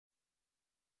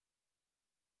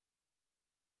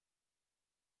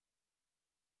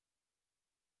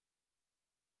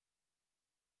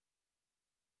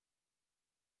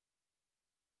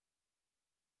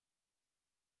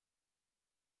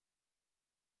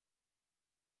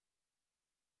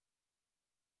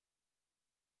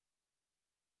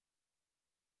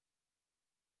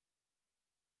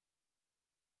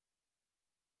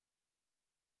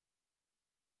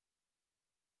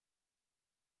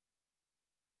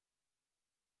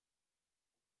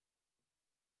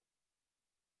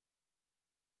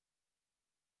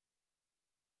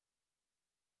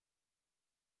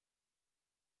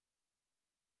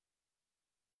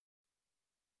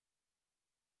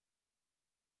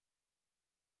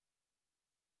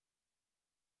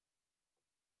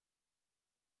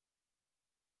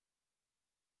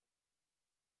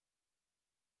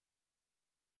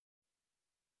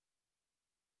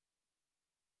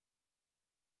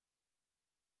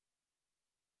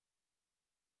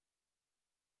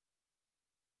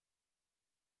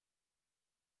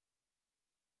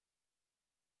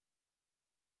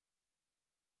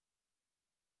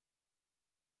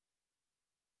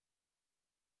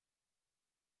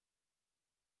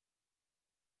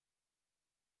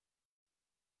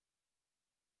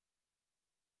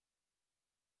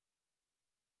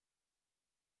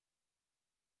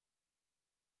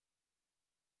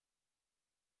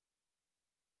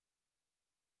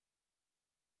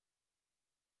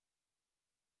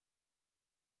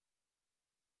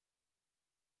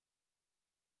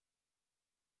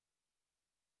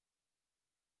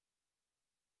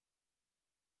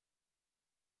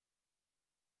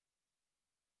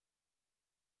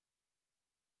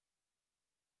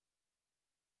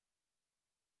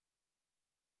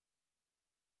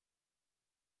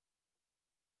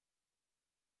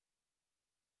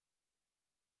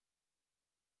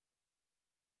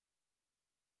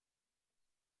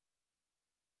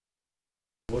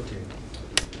voting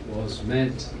was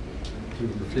meant to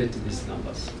reflect these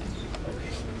numbers.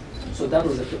 Okay. So that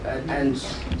was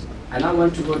and I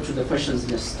want to go to the questions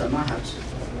Mr. Mahat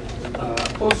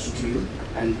posed to you,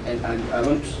 and I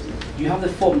want. Do you have the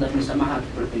form that Mr. Mahat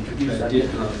introduced? I did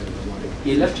have.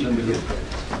 He left it with you.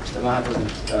 Mr. Mahat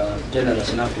wasn't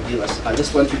generous enough to give us. I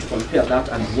just want you to compare that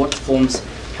and what forms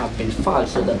have been filed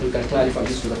so that we can clarify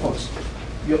this to the courts.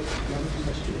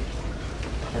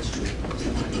 That's true.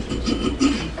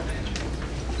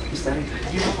 Mr. Do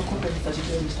you have a copy of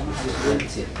 32, Mr. Mahat?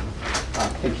 It's here.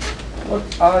 Thank you. What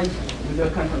I, with your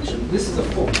kind permission, this is a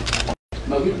form.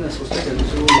 My witness was taken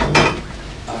through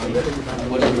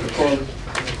what I would call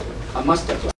a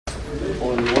masterclass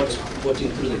on what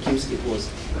voting through the KIMSKIP was.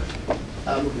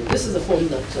 This is a form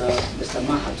that Mr.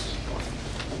 Mahat,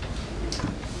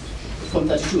 from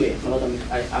 32A,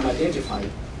 I'm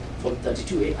identifying from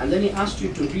 32A, and then he asked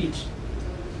you to read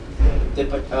the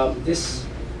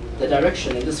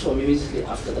direction in this form immediately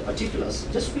after the particulars.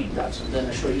 Just read that, and then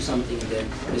I'll show you something in the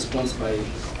response by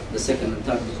the second and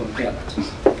third to compare that.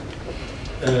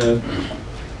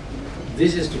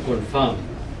 This is to confirm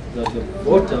that the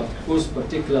voter whose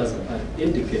particulars are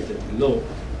indicated below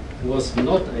was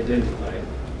not identified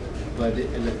by the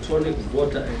electronic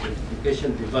voter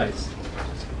identification device,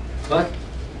 but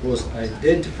was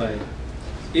identified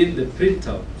in the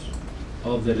printout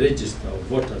of the register of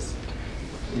voters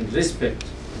in respect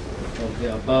of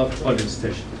the above polling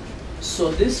station.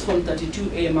 So this Form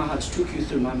 32A Mahat took you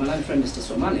through, my Malawi friend Mr.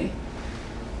 Somane,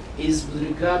 is with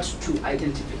regard to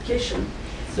identification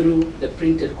through the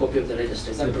printed copy of the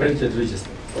register. Is that correct? Printed register.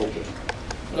 Okay.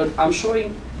 Well, I'm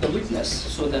showing the witness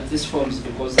so that this forms,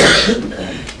 because the question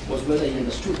was whether he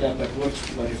understood that, but what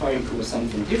you were referring to was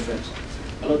something different.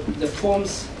 Well, the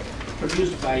forms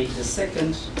produced by the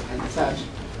second and third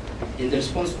in the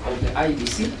response of the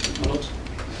IBC, well,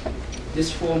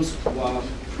 these forms were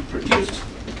produced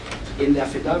in the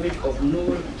affidavit of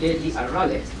Nur Gedi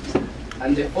Arale,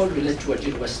 and they all relate to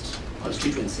Wajir West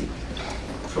constituency.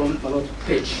 From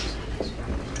page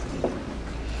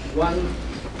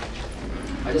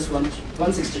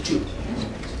 162.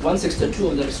 162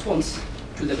 of the response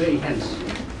to the very end.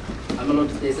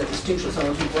 There's a distinction, so I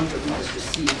want to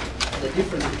see the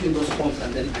difference between those forms,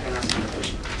 and then I can ask you a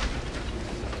question.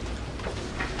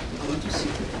 I want to see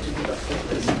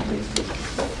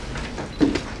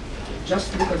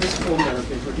just look at this form that has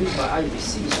been produced by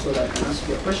IBC so that I can ask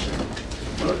you a question.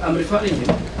 I'm referring you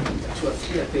to a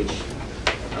clear page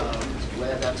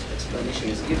where that explanation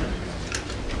is given.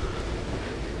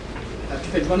 To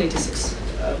page 186.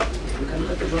 We can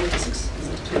look at page 186. Is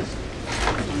that clear?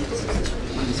 186.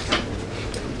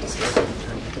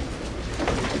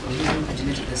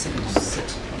 Originated the second set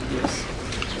of years.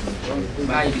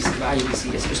 By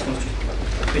IBC, yes, response to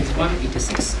page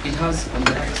 186. It has on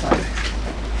the right side.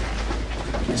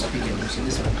 Let's begin. You see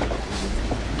this one.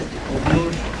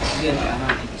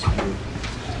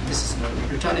 This is the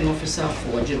returning officer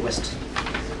for Wajir West.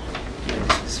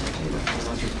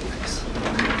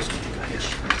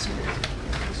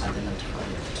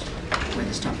 When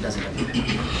the stamp doesn't appear,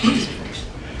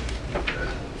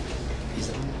 this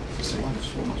is the one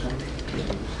for Makarote.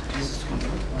 This is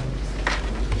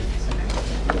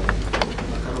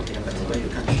Makarote, but where you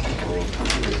can't take away.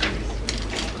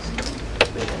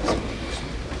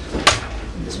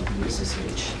 This is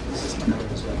rich. This is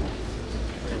Makarote as well.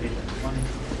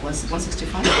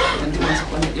 165, and it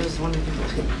was one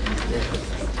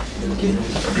okay,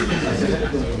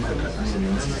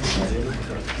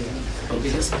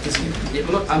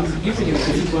 I'm giving you the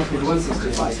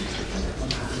 165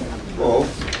 of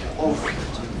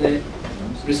the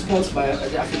response by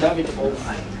the affidavit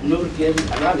of Nur Gedi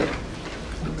Arale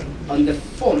on the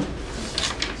form,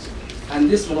 and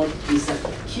this one is a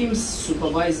KIMS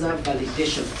supervisor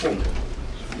validation form.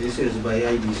 This is by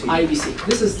IBC. IBC.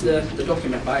 This is the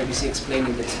document by IBC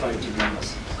explaining the disparity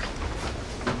numbers.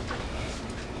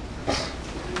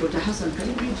 Dr. Hassan, can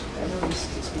you read? I know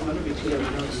this might not be clear.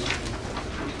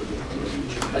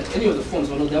 But any of the forms,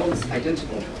 they're all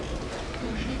identical.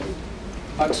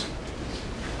 But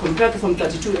compared to Form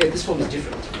 32A, this form is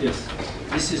different. Yes.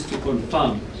 This is to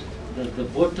confirm that the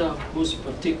voter whose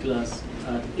particulars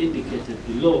are indicated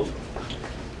below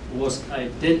was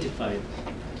identified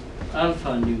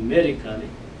alphanumerically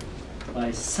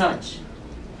by search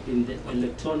in the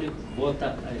electronic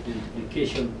voter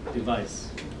identification device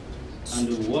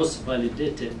and was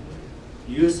validated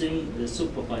using the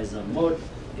supervisor mode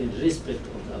in respect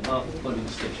of the above polling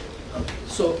station. Okay.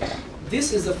 So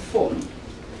this is a form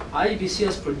IBC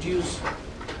has produced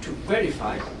to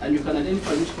verify, and you can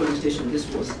identify which polling station this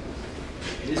was.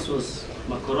 This was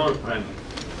Makorol primary.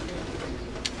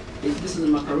 This is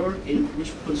in Makaror, in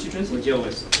which constituency? Wajir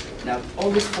West. Now,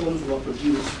 all these forms were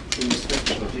produced in respect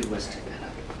of Wajir West.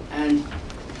 And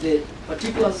the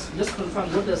particulars, just confirm,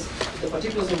 what does the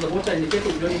particulars of the voter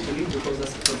indicated? You don't need to read because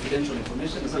that's confidential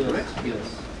information, is that correct?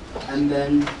 Yes. And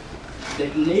then the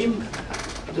name,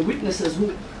 the witnesses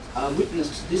who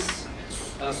witnessed this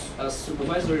as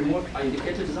supervisory remote are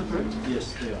indicated, is that correct?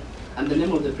 Yes, they are. And the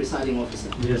name of the presiding officer.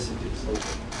 Yes, it is.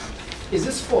 Okay. Is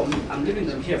this form, I'm leaving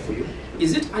them here for you,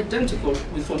 is it identical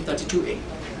with Form 32A?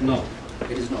 No.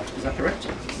 It is not. Is that correct?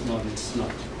 No, it's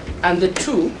not. And the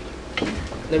two,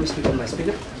 let me speak on my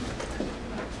speaker.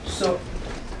 So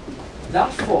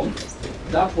that form,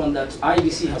 that one that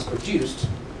IBC has produced,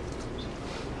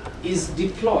 is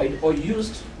deployed or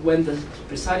used when the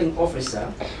presiding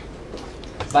officer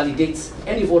validates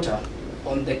any voter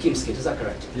on the KIMS kit. Is that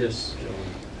correct? Yes.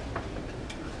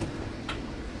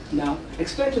 Now,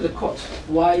 explain to the court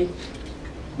why,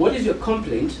 what is your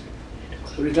complaint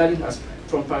regarding, as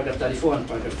from paragraph 34 and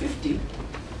paragraph 50,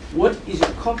 what is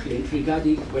your complaint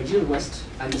regarding Wajir West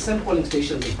and the same polling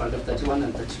stations in paragraph 31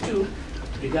 and 32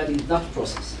 regarding that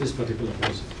process? This particular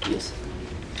process. Yes.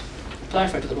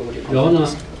 Clarify to the court what your Your complaint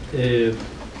Honor, is.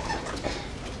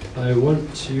 I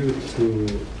want you to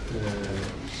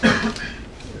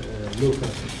look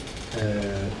at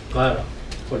Gara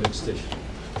polling station.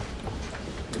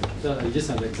 Just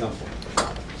an example.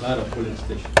 Gara polling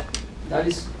station. That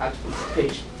is at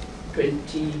page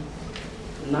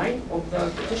 29 of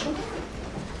the petition.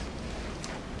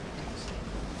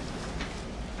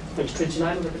 Page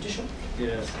 29 of the petition?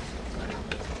 Yes. I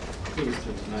think it's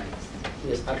 29.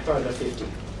 Yes, at paragraph 50.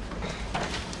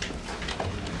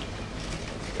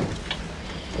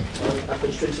 At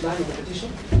page 29 of the petition,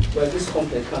 where this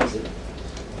complaint comes in.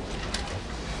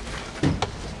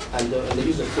 And the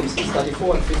use of things is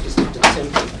 34 and 50 stick to the same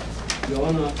thing. Your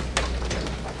Honor,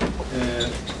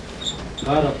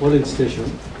 Gara polling station.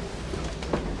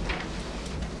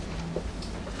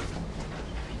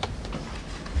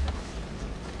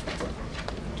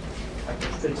 At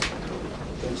page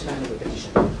 29 of the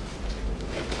petition.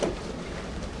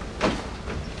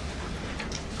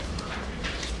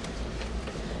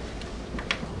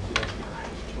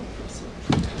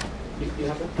 You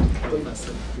have it?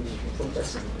 From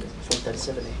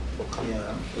 37A.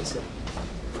 Yeah. It's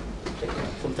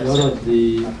from Your Honor, 37. the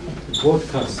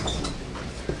broadcast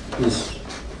is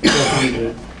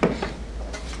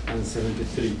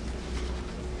 473.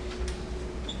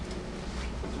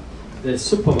 The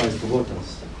supervised voters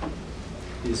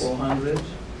is 400.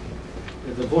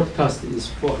 the broadcast is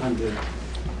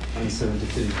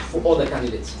 473 For all the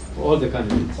candidates. for all the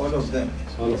candidates. All of them.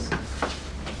 All of them.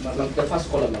 The first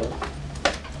column, Malot.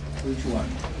 Which one?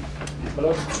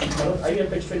 Malot, are you on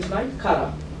page 29?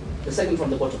 Kara, the second from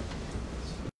the bottom.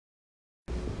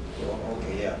 Oh,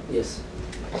 okay, yeah. Yes.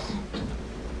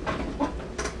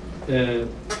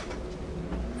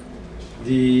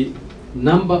 The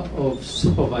number of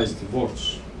supervised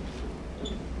votes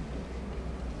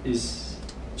is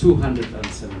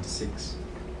 276.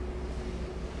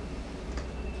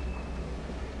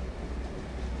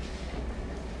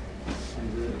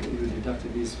 And you deduct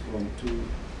this from 2,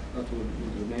 that will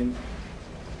remain.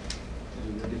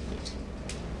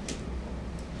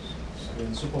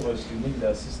 When supervised, you need the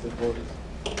assisted voters.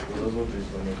 Those voters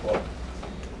when you call.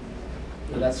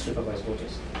 No, that's supervised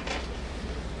voters.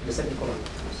 The second column.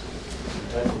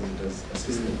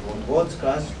 Assisted voters. Votes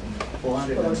cast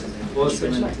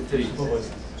 473.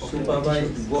 Supervised.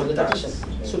 Supervised For the petition.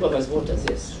 voters. Supervised voters,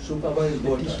 yes. Supervised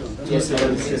voters. Yes,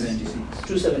 276.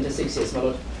 276, yes, my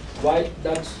lord. Why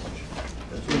that?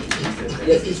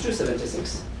 Yes, it's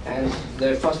 276. And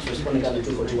the first responding are the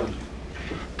 241.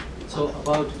 So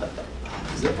about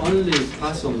the only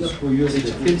persons who use the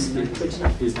KIMS kit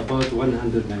is about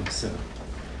 197.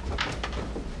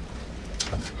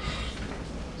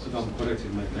 So I'm correct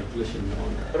in my calculation, Your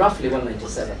Honor. Roughly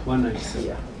 197. 197.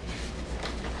 Yeah.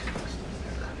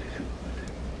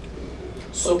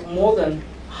 So more than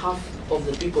half of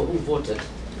the people who voted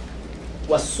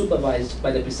was supervised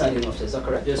by the presiding officer, is that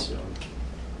correct? Yes, Your Honor.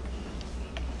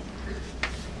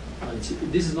 And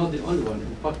this is not the only one.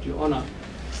 In fact, Your Honor,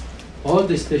 all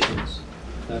the stations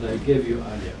that I gave you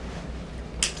earlier,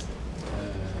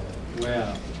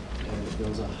 where there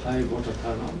was a high voter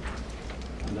turnout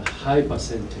and a high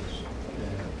percentage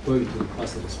going to the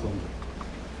first responder,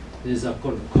 there is a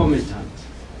concomitant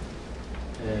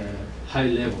high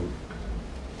level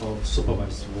of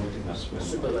supervised voting as well.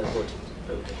 Supervised voting,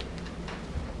 okay.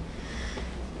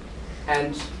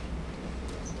 And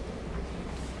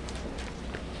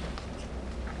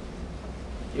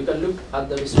you can look at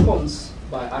the response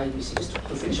by IBC, just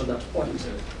to finish on that point.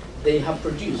 they have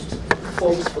produced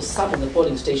forms for some of the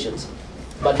polling stations,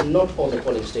 but not all the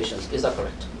polling stations. Is that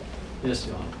correct? Yes,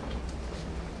 Your Honor.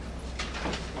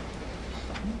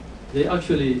 They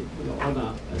actually, Your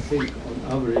Honor, I think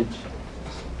on average,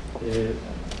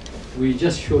 we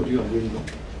just showed you a window.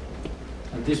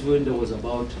 And this window was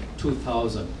about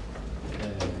 2,000,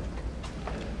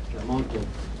 the amount of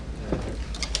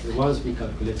the ones we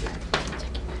calculated.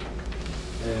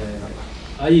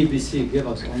 IEBC gave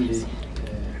us only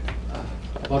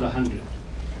about 100,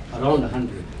 around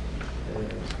 100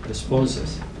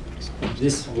 responses.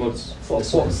 This was For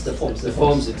the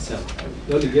forms itself.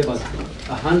 They only gave us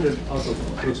 100 out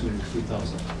of approximately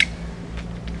 2,000.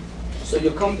 So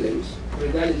your complaint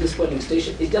regarding this polling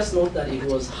station is just not that it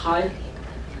was high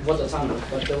voter turnout,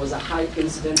 but there was a high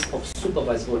incidence of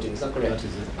supervised voting. Is that correct? That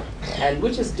is it. And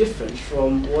which is different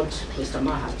from what Mr.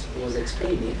 Mahat was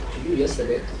explaining to you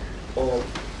yesterday, or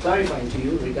clarifying to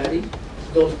you regarding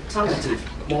the alternative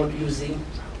mode using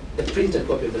the printed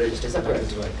copy of the register. Is that correct?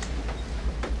 That is right.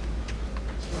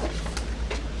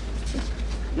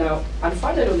 Now, and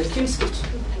finally on the Kim's kit,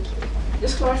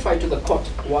 just clarify to the court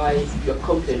why your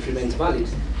complaint remains valid.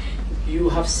 You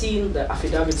have seen the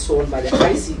affidavit sworn by the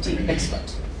ICT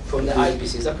expert from the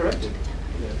IBC, is that correct?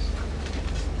 Yes.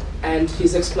 And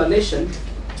his explanation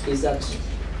is that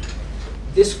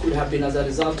this could have been as a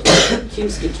result of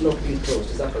Kim's kit not being closed,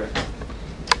 is that correct?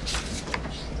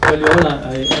 Well, Your Honor,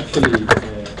 I actually,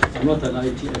 I'm not an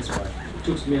IT expert. It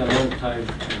took me a long time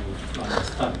to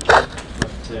understand. But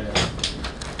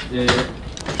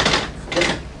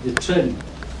the trend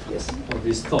Yes. of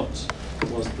his thoughts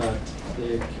was that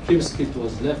the Kim's kit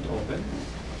was left open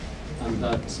and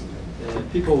that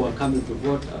people were coming to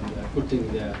vote and they are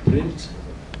putting their print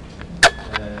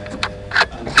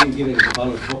and being given the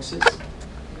ballot boxes.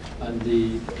 And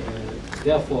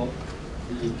therefore,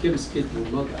 the Kim's kit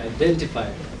would not identify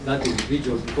that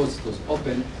individual because it was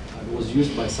open and was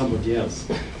used by somebody else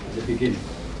at the beginning.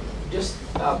 Just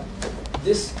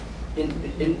this,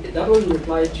 that was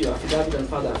replied to your affidavit and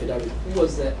further affidavit. Who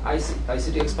was the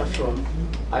ICT expert from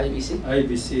IBC?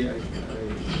 IBC, I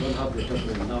don't have the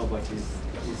document now, but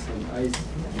it's an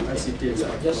ICT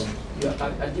expert. Just,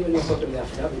 from, I've given you a copy of the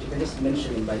affidavit. You can just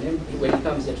mention him by name. When he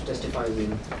comes here to testify,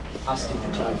 we'll ask him to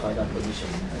clarify that position.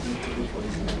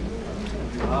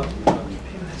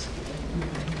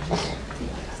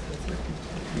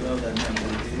 You have that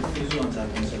number. These ones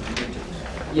have been submitted.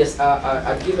 Yes,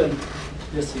 I've given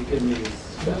yes, he gave me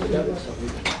his the affidavit.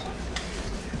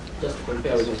 Just to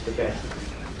compare with what's prepared.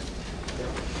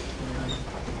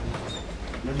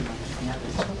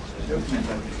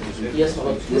 Yes, my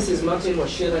lord. This is Martin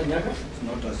Washira Nyaga. It's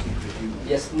not a secret.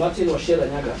 Yes, Martin Washira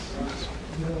Nyaga.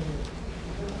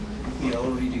 We are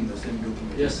all reading the same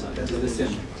document. yes, sir, it's the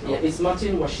same. Yeah, it's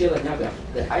Martin Washira Nyaga,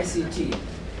 the ICT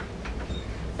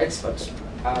expert,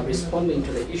 responding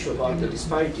to the issue about the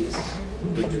disparities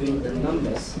between the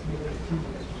numbers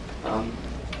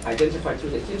identified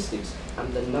through the Kim's kit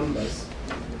and the numbers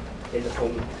in the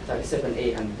form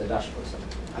 37A and the dashboard.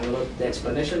 And the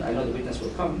explanation, I know the witness will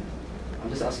come. I'm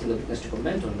just asking the witness to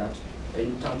comment on that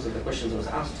in terms of the questions that was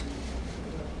asked.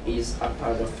 Is at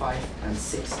paragraph 5 and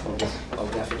 6 of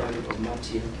the affidavit of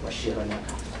Martin Washira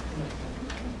Nyaga.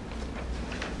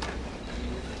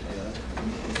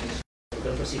 We're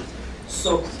going to proceed.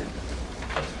 So,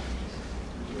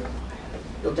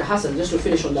 Dr. Hassan, just to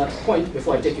finish on that point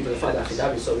before I take you to the further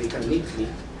affidavit so we can neatly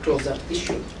close that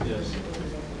issue. Yes.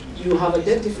 You have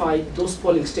identified those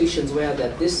polling stations where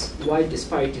there are this wide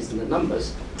disparities in the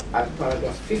numbers at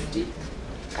paragraph 50,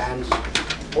 and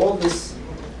all this,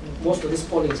 most of these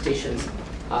polling stations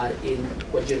are in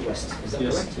Wajir West. Is that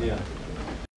Yes, correct? yeah.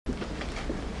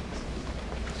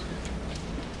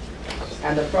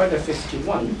 And at paragraph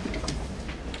 51,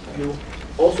 you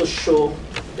also show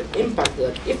the impact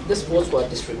that if these votes were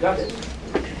disregarded,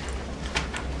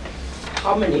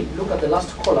 how many, look at the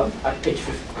last column at page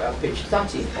 30 of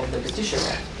the petition,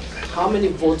 how many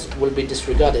votes will be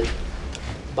disregarded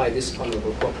by this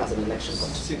honorable court as an election vote?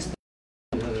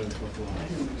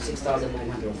 6,941.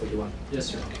 6,941. Yes,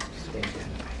 sir. Thank you.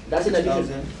 That's in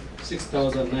addition.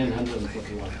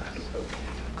 6,941.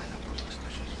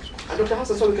 And Dr.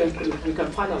 Hassan, so we can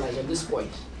finalize on this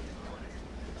point.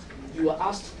 You were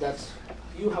asked that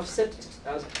you have said,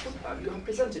 you have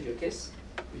presented your case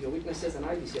with your witnesses and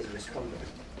IBC as a respondent,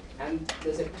 and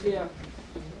there's a clear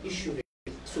issue with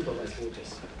supervised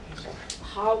voters.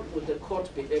 How would the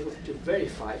court be able to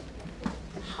verify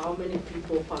how many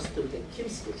people passed through the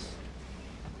Kim's kit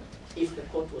if the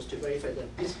court was to verify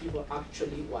that these people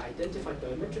actually were identified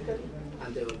biometrically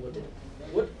and they were voted?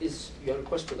 What is your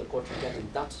request to the court regarding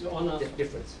that Your Honor,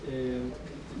 difference? the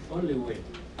only way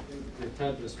the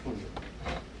third respondent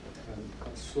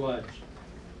can assuage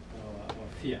our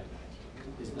fear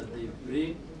is that they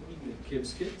bring the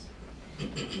KIMS kit,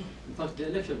 in fact the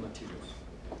election materials,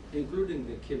 including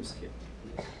the KIMS kit.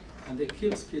 And the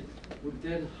KIMS kit would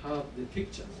then have the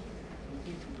pictures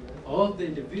of the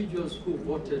individuals who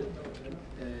voted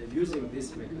using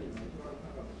this mechanism,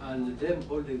 and them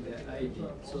holding their ID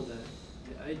so that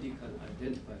the ID can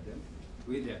identify them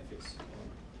with their face.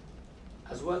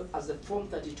 As well as the Form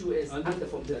 32As and the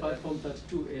Form 32. The Form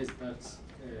 32As that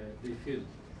they fill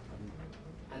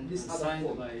and this other signed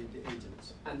form, by the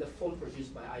agents. and the form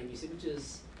produced by IBC, which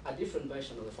is a different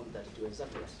version of the Form 32.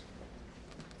 Exactly.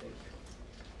 Thank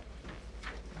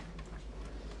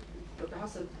you. Dr.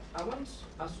 Hassan, I want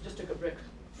us to just take a break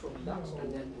from that,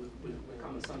 and then we'll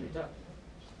come and sum it up.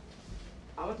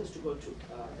 I want us to go to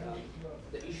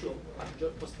the issue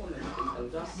of postponement in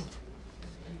Eldas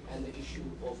and the issue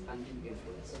of undue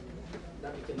influence.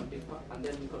 That became a big part, and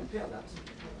then we compare that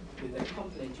with the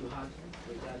complaint you had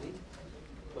regarding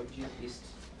Wajir list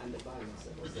and the violence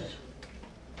that was there.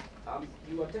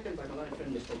 You were taken by my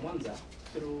friend Mr. Mwanza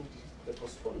through the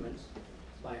postponement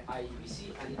by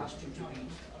IEBC, and he asked you to read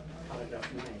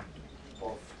paragraph 9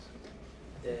 of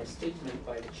the statement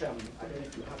by the chairman. I don't know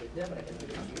if you have it there, but I can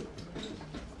read it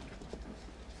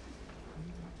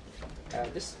to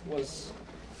you. This was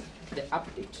the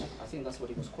update. I think that's what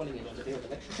he was calling it on the day of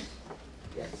elections.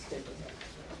 Yeah, the statement.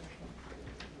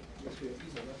 Yes, we have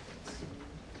these are reference.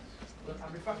 But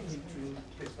I'm referring him to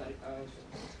page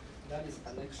that is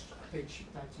annexed page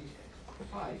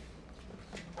 35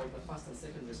 of the first and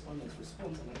second respondent's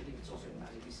response, and I believe it's also in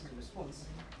IBC's response.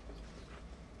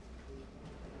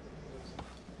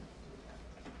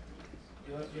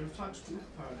 You're referred to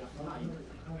paragraph 9,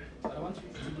 but I want you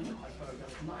to look at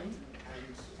paragraph 9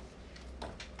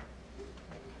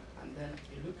 and then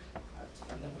you look at,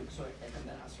 and then I can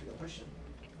then ask you the question.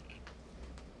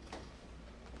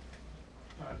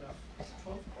 Paragraph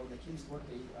 12 of the King's what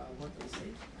they say.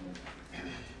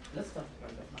 Let's start with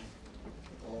paragraph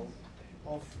 9.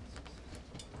 Of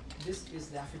this is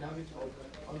the affidavit of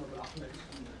Honorable Ahmed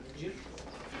Wajir.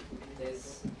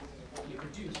 He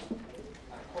produced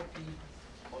a copy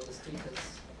of the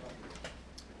status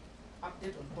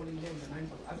update on polling day on the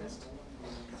 9th of August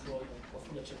from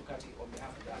Fuje Chebukati on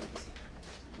behalf of the IBC.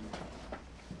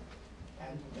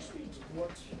 And just read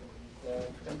what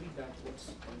can read that what's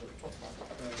on the top part.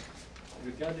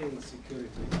 Regarding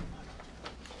security,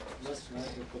 last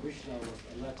night the commissioner was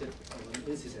alerted of an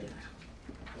incident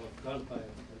of gunfire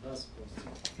at the last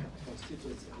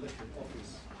constituency election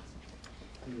office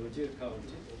in Wajir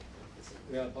County,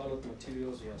 where ballot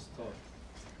materials were stored.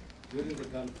 During the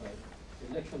gunfight,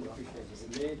 election officials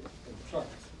remained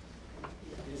entrapped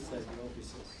inside the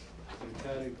offices,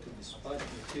 requiring to dispatch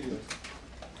materials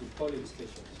to polling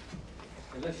stations.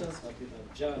 Elections have been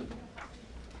adjourned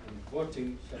and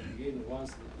voting shall begin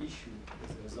once the issue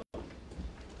is resolved.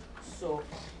 So,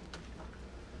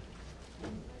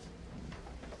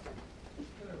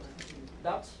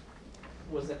 that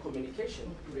was the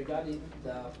communication regarding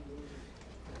the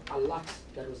alert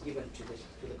that was given to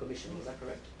the commission, is that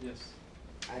correct? Yes.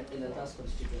 And in the last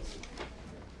constituency.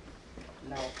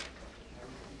 Now,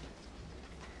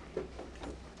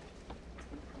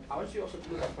 I want you also to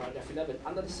look at paragraph 11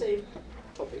 under the same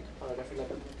topic, paragraph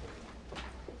 11.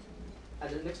 At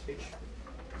the next page.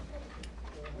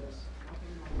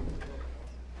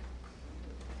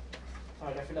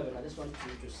 Paragraph 11, I just want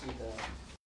you to see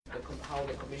how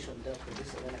the commission dealt with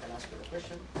this, and then I can ask you the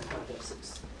question. Paragraph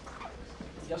 6.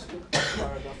 Just look at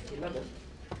paragraph 11.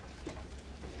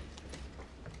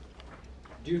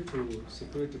 Due to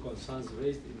security concerns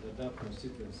raised in the DAP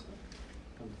constituency,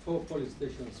 and 4 polling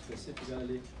stations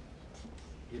specifically,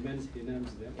 he names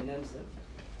them,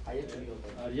 Are yet to be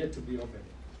opened. Are yet to be opened.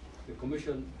 The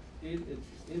commission,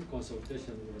 in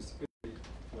consultation with the security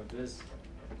to address,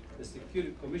 the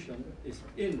security commission is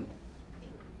in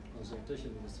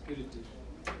consultation with the security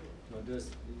to address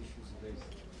the issues raised.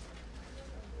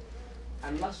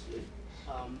 And lastly,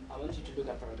 I want you to look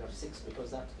at paragraph 6,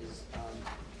 because that is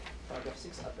paragraph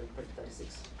 6 at page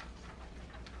 36.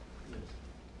 Yes.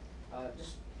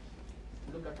 Just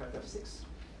look at paragraph 6.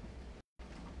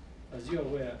 As you are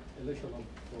aware, election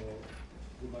for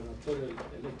gubernatorial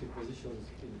elected positions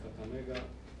in Kakamega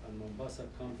and Mombasa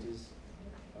counties,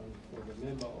 and for the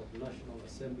member of National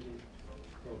Assembly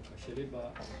for Kashiriba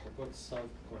and Pokot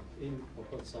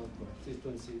South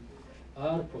constituency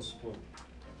are postponed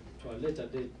to a later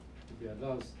date to be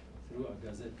announced through a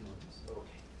gazette notice.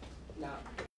 Okay. Now,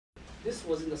 this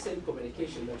was in the same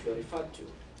communication that you are referred to,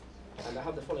 and I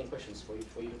have the following questions for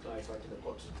you to clarify to the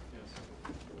court. Yes.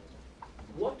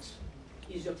 What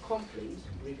is your complaint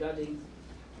regarding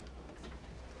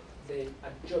the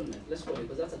adjournment, let's call it,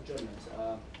 because that's adjournment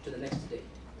to the next day,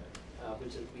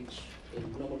 which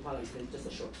in normal parlance is just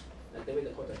a short, like the way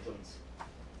the court adjourns.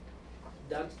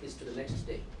 That is to the next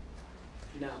day.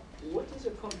 Now, what is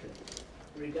your complaint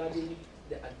regarding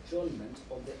the adjournment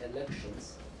of the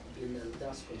elections in the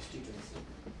Das constituency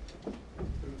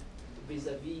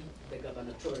vis-a-vis the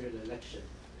gubernatorial election?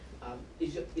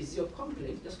 Is your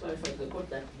complaint, just clarify to the court,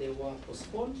 that they were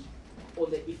postponed or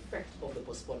the effect of the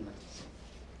postponement?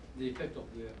 The effect of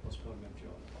the postponement,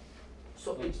 Your Honor.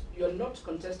 So you're not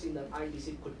contesting that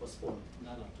IBC could postpone?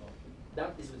 None at all.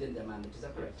 That is within their mandate, is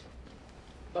that correct?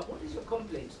 But what is your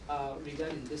complaint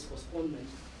regarding this postponement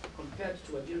compared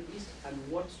to Wajir East and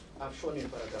what I've shown you in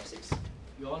paragraph 6?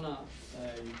 Your Honor,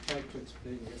 you tried to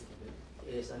explain yesterday.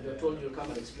 Yes, and you're told you'll come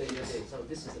and explain today, so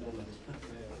this is the moment.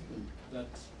 That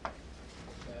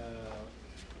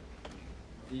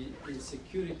the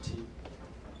insecurity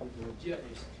of the Wajir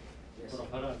East, Yes.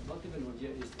 Harar, not even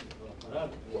Wajir East, Harar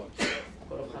ward,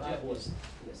 Harar was,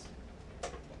 yes.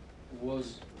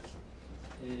 was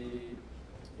a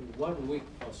 1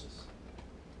 week process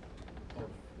of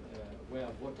where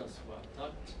voters were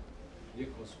attacked,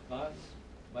 vehicles burned,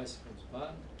 bicycles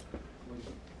burned. When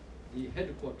the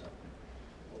headquarters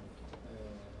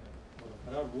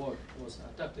of Harar ward was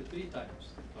attacked 3 times,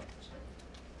 in fact.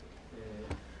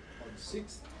 On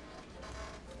 6th,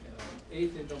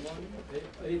 8th in the morning,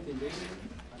 8th in the evening,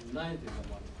 and 9th in the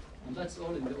morning. And that's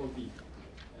all in the OB.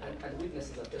 And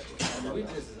witnesses have testified. And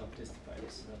witnesses have testified.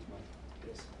 Yes. That's right.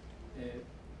 Yes.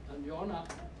 And Your Honor,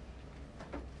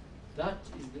 that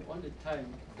is the only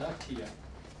time that year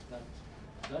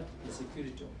that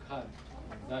insecurity occurred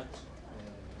in that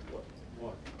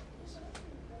ward.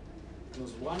 There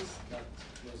was once that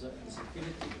there was an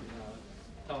insecurity in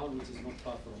a town which is not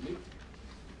far from me,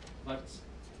 but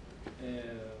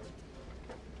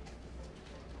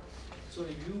so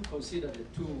if you consider the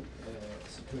 2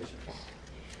 situations,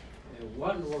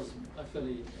 one was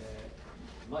actually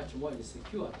much more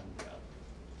insecure than the other.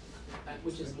 And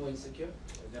which is more insecure?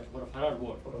 The Harar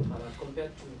ward.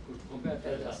 Compared to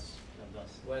Elders.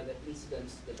 Where the incident,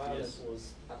 the violence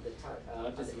was at the time,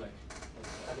 at the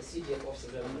CDF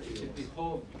office where it should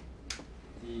behoove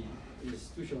the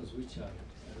institutions which are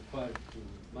required to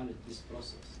manage this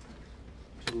process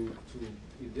to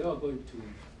if they are going to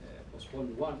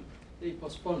postpone one, they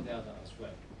postpone the other as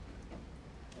well,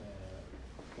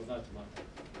 for that matter.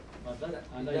 But that,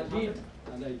 and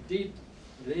I did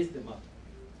raise the matter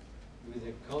with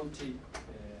the county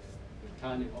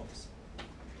returning officer.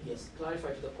 Yes,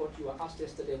 clarify to the court, you were asked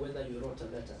yesterday whether you wrote a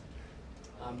letter.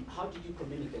 How did you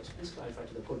communicate? Please clarify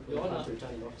to the court with the county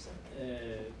returning officer.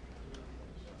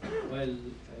 Well,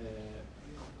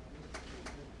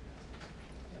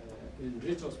 in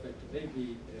retrospect,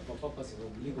 maybe for purposes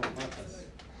of legal matters,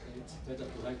 it's better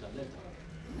to write a letter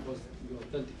because you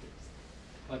authenticate.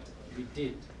 But we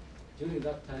did. During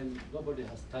that time, nobody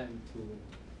has time to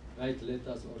write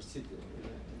letters or sit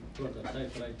in front of a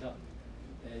typewriter.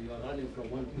 You are running from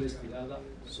one place to the other.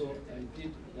 So I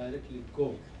did directly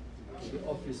go to the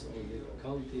office of the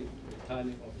county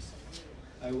returning officer.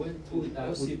 I went to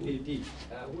OCPD.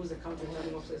 Who was the county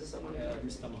returning officer? Is someone?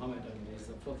 Mr. Mohammed, and he's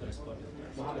the 4th respondent.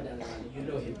 Mohammed, and you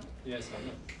know him? Yes, I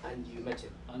know. And you met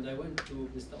him? And I went to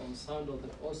Mr. Onsando of the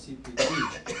OCPD,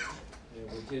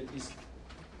 Wajir East,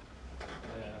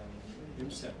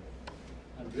 himself,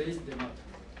 and raised the matter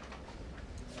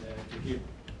to him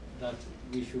that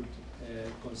we should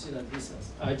consider this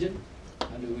as urgent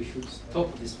and we should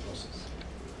stop this process.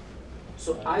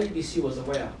 So IBC was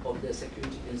aware of the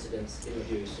security incidents in the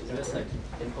jurisdiction? Yes, I did.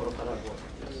 In Harar ward.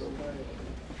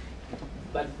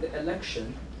 But the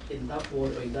election in that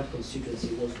ward or in that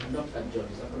constituency was not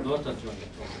adjourned, is that correct? Not adjourned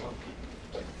at all.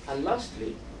 And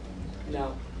lastly,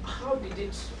 now, how did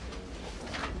it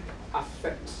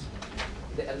affect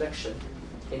the election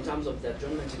in terms of the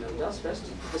adjournment in Elders?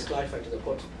 First, just clarify to the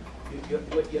court.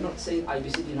 You're not saying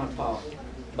IBC did not have power,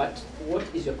 but what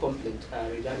is your complaint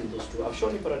regarding those 2? I've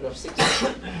shown you paragraph 6.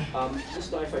 Just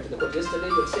clarify to the court. Yesterday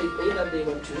you said either they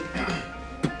were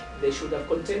to, they should have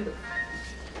contained.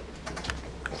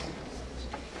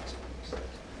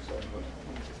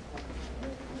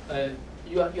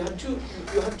 You had two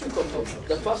complaints.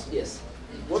 The first, yes.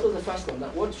 What was the first one?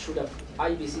 What should have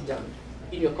IBC done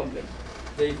in your complaint?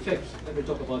 The effect, let me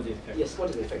talk about the effect. Yes, what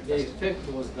is the effect? The effect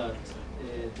was that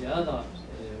the other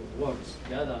wards,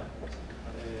 the other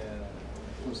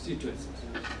constituencies,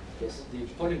 yes, the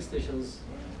polling stations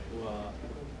were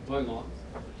going on,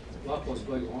 work was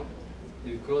going on,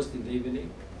 they closed in the evening.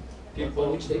 People,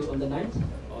 on which date? On the 9th?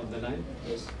 On the 9th.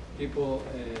 Yes. people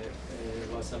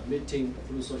were submitting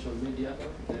through social media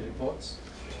the reports.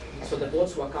 So the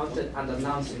votes were counted and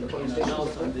announced in the polling station?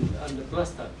 Announced and the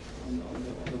plastered on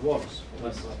the walls.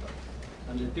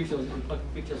 And the pictures, in fact,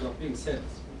 pictures were being sent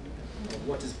of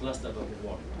what is plastered on the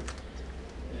wall.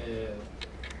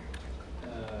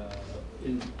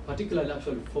 In particular,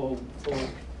 actually, four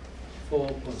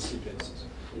constituencies.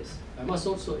 Yes. I must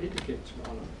also indicate, Your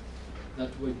Honor,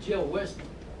 that Wajir West,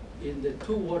 in the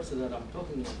 2 wards that I'm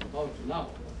talking about now,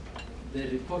 the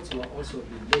reports were also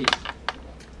delayed.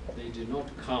 They did not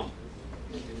come.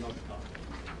 They did not come.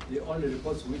 The only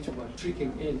reports which were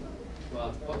trickling in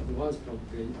were the ones from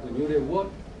the Nure ward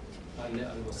and the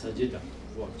Al-Sajida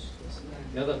wards.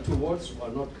 The other 2 wards were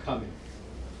not coming.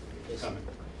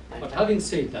 But having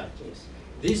said that,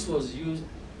 this was used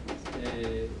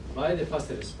by the first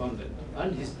respondent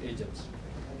and his agents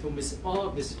to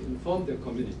misinform the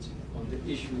community on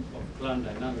the issue of clan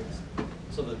dynamics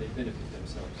so that they benefit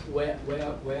themselves.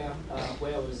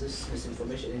 Where was this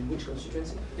misinformation? In which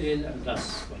constituency? In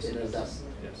Aldas. In Aldas.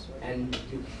 Yes. And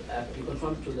you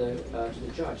confirmed to the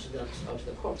judge that to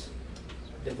the court,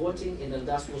 the voting in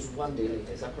Aldas was 1 day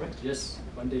later. Is that correct? Yes,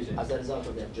 1 day later. As a result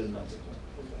of the adjournment.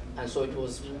 And so it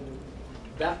was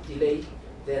that delay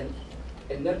then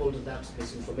enabled that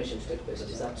misinformation to take place.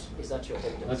 Is that your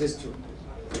evidence? That is true.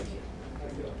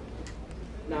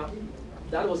 Now,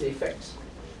 that was the effect.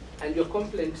 And your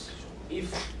complaint,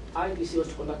 if IBC was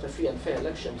to conduct a free and fair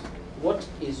election, what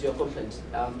is your complaint?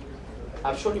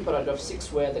 I've shown you paragraph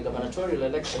 6 where the gubernatorial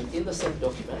election in the same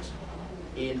document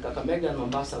in Kakamega and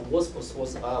Mombasa was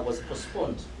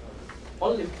postponed.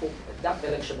 Only for that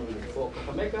election only, for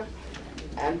Kakamega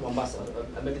and Mombasa.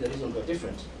 Maybe the reasons were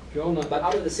different. But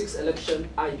out of the 6 elections,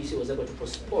 IBC was able to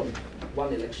postpone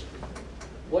 1 election.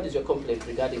 What is your complaint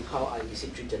regarding how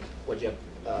IBC treated Wajir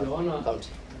County?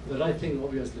 The right thing,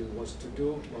 obviously, was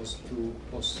to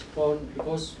postpone,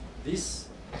 because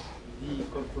the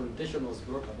confrontation was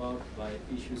brought about by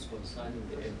issues concerning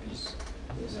the MPs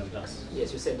in Aldas.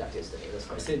 Yes, you said that yesterday. That's I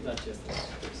correct. said that yesterday.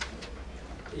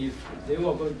 If they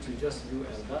were going to just do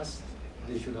Aldas,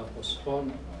 they should have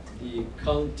postponed the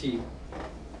county,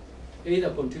 either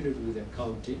continued with the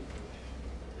county,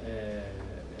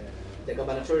 the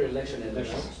gubernatorial election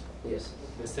elections, yes,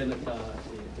 the senator,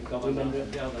 the governor,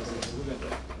 the others,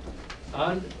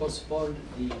 and postponed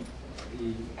the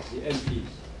MPs,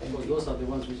 because those are the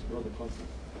ones which brought the conflict.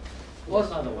 Or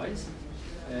otherwise,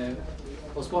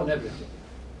 postpone everything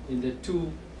in the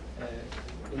 2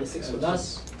 in the 6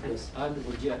 Aldas yes. and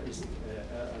Wajir is,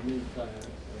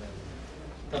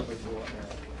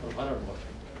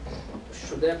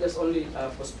 Should they have just only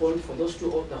postponed for those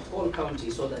 2 of the whole county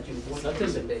so that you won't That the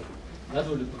is same day? That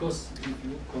will, because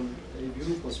if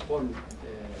you postpone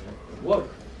work,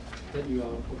 then you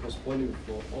are postponing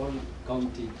for all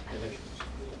county elections.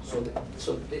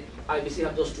 So the IBC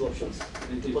have those 2 options: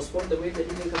 to postpone the way they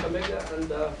did in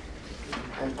Kakamega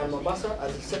and Mombasa,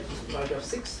 as it said in paragraph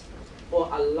 6, or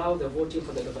allow the voting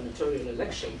for the gubernatorial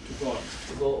election to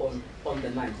go on the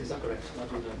 9th. Is that correct?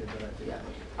 That would have been the right thing. Yeah.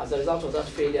 As a result of that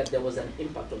failure, there was an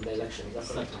impact on the election. Is that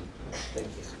correct? Certainly. Thank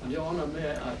you. And Your Honor, may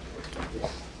I add?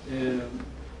 Yes.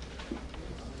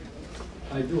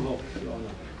 I do hope, Your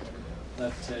Honor,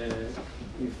 that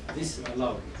if this is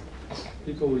allowed,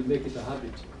 people will make it a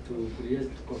habit to create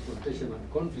confrontation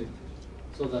and conflict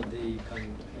so that they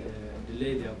can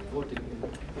delay their voting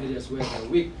in areas where they are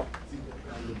weak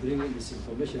and bring in this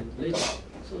information later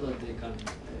so that they can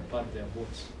pad their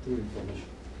votes through information.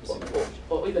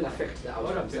 Or even affect the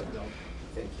outcome. Affect the outcome.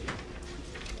 Thank you.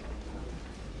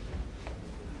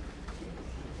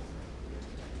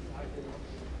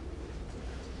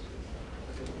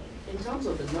 In terms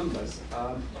of the numbers,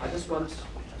 I just want,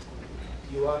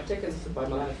 you are taken by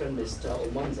my friend Mr.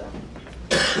 Omanza,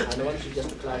 and I want you just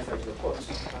to clarify to the court.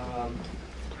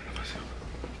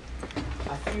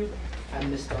 A few,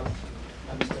 and Mr.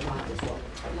 Mark as well.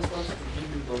 I just want to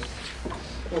give you those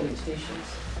polling stations,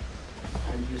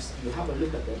 and you have a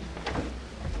look at them,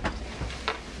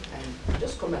 and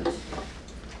just comment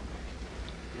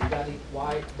regarding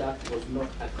why that was not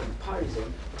a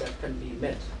comparison that can be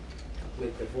met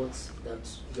with the votes that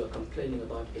you are complaining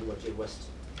about in Wajir West.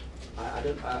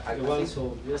 The ones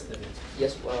of yesterday.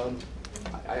 Yes,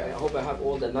 I hope I have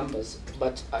all the numbers,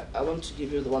 but I want to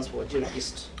give you the ones for Wajir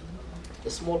East. The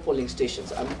small polling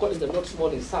stations. I'm calling them not small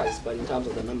in size, but in terms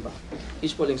of the number.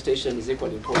 Each polling station is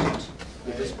equally important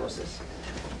with this process.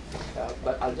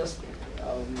 But I'll just,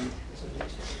 I'll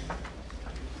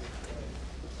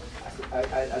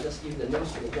just give the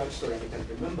names to the judge so that he can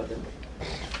remember them.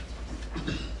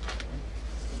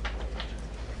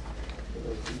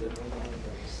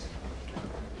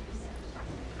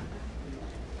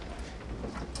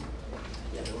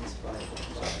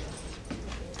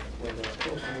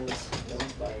 was the one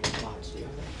by Mahat.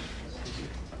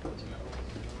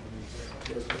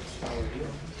 There's the tower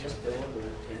here, just below the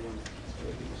retaining.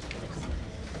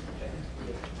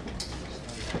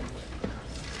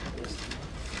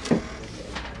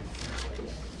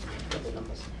 The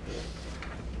numbers.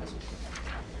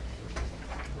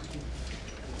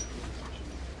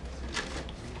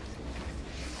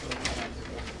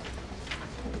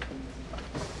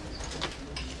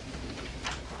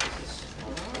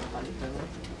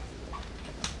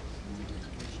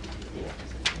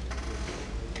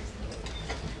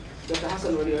 Dr.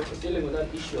 Hassan, when you're dealing with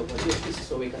that issue of Wajir,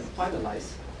 so we can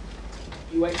finalize,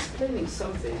 you were explaining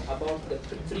something about the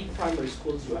three primary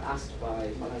schools you were asked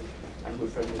by Malan and good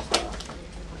friend Mr.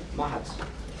 Mahat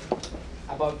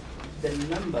about the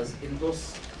numbers in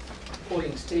those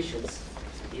polling stations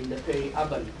in the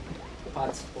peri-urban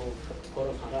parts of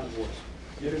Korov Haran ward.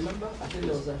 You remember? I think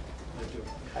there was a...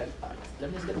 let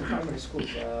me just get the primary schools.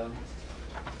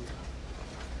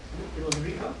 It was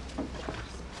Riva,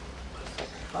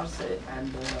 Farse,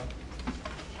 and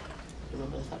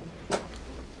remember the time?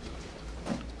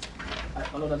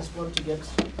 I just want to get,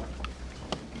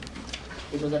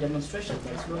 it was a demonstration,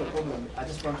 but it's not a problem. I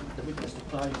just want the witness to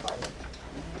clarify,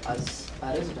 as a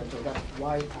resident of that,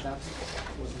 why that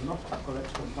was not a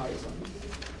correct comparison.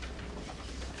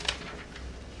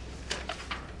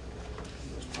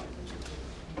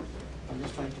 I'm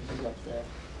just trying to bring up the,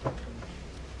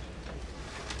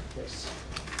 this.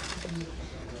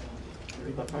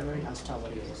 River Primary and Star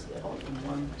Warriors, they're all in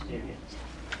one area.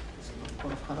 It's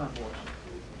called Haran Ward.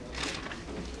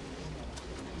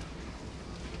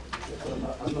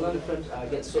 As Malani friend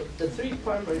gets, so the three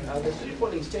primary, the three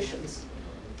polling stations,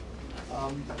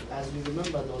 as we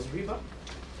remember, there was River,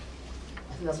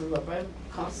 I think that's River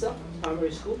Kansa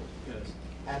Primary School, Yes.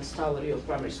 and Star Warriors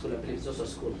Primary School, I believe it's also a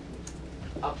school.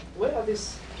 Where are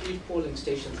these three polling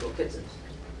stations located?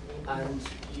 And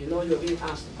you know you're being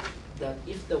asked that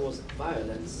if there was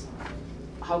violence,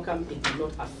 how come it did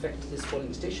not affect these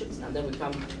polling stations? And then we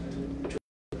come to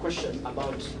the question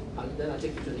about, and then I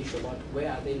take you to the issue about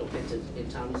where are they located in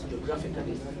terms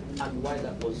geographically, and why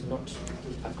that was not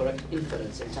a correct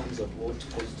inference in terms of what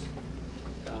caused,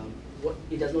 what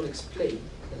it does not explain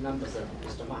the numbers that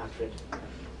Mr. Mahat read.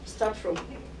 Start from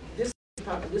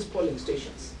these polling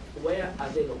stations. Where are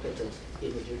they located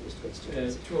in the Wajir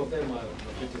constituency? Two of them are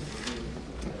located within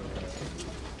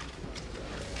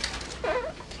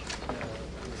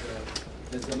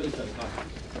there's a military camp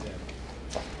there,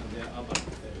 and they are urban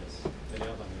areas,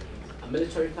 very urban areas. A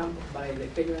military camp by the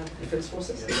Kenya Defense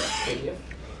Forces? Yes. KDF?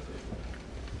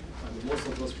 And most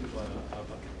of those people are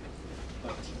urban.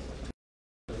 But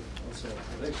also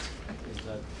correct is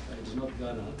that I did not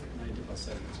garner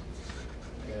 90%.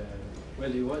 Well,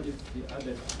 if he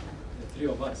added the three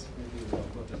of us, maybe we would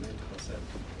have gotten 90%.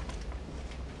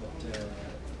 But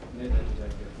neither did I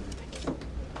get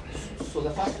 90%. So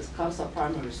the first is Kansa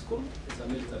Primary School. It's a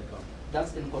military camp.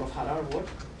 That's in Korov Harar ward.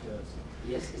 Yes.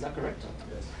 Yes, is that correct?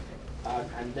 Yes.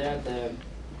 And there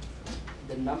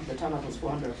the turnout was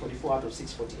 444 out of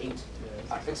 648.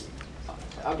 Yes.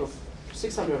 Out of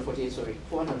 648, sorry,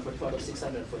 444 out of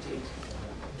 648.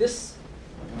 This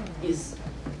is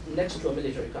next to a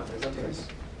military camp, is that correct?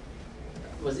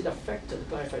 Was it affected,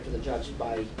 clarified to the judge,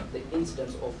 by the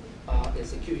incidence of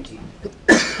insecurity in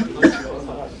Korov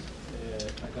Harar?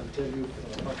 I can tell you for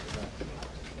a fact that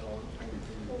on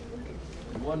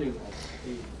the morning of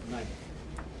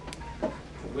 8/9,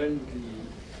 when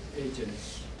the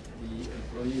agents, the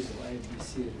employees of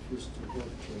IBC refused to go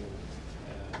to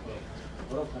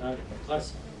Korov Harar,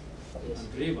 Farsa,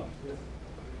 and Riva,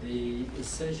 they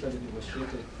essentially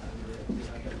negotiated and they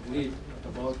had agreed at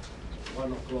about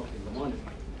 1 o'clock in the morning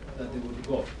that they would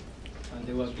go. And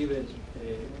they were given a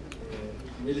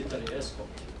military escort,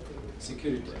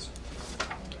 security escort.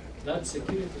 That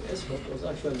security escort was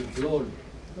actually blown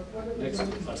next to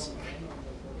Hassan.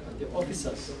 And the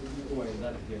officers who were in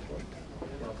that vehicle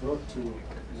were brought to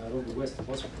Nairobi West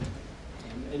Hospital.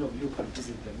 And any of you can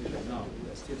visit them even now.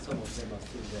 Still, some of them are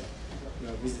still there. We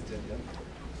have visited them.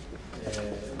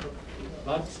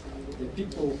 But the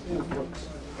people who fought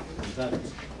in that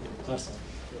Hassan,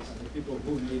 and the people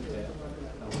who live there,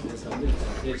 there's a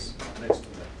military base next to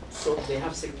them. So they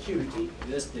have security.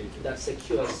 Yes, they do. That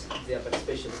secures their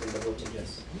participation in the voting.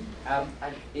 Yes.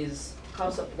 And is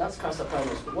Kansa, that's Kansa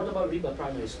Primary School. What about Riba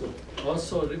Primary School?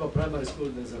 Also, River Primary School,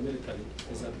 there's a military,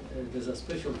 there's a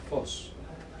special force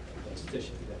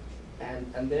station there.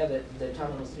 And there the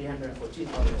town was 314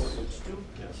 out of 442.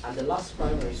 Yes. And the last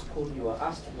primary school you were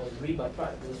asked was Riba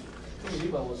Primary.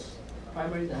 Riba was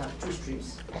primary, they had 2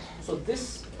 streams. So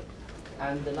this,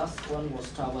 and the last one was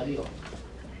Tawario.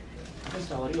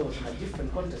 Tawario was in a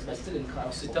different context, but still in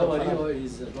Tawario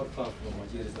is not far from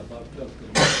Wajir. It's about 12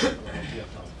 kilometers from Wajir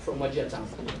town. From Wajir town.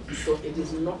 So it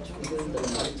is not within the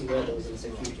locality where there was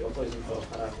insecurity or poison for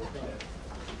Harar.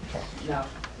 Now,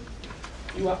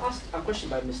 you were asked a question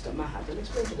by Mr. Mahat and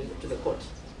explained to the court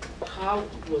how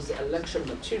was the election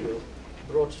material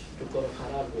brought to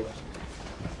Harar Ward?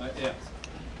 Yeah.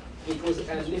 It was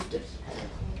airlifted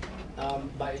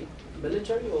by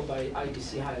military or by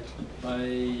IDC hired?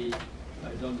 By,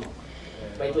 I don't know.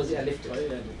 But it was airlifted. By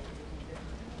airlifted.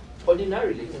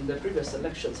 Ordinarily, in the previous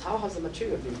elections, how has the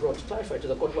material been brought? Clarify to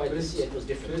the court why this year it was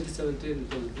different. 2017,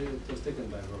 it was taken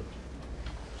by road.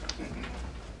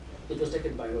 It was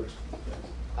taken by road.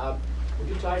 Would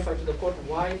you clarify to the court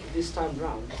why this time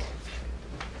round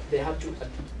they had to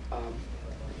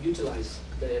utilize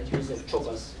the use of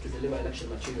choppers to deliver election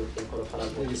material in Harar?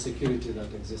 The insecurity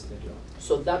that existed. Yeah.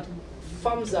 So that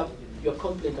firms up your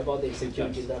complaint about the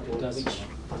insecurity It that does. was, which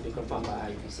has been confirmed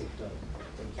by IPC.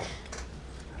 Thank you.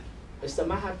 Mr.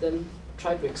 Mahat then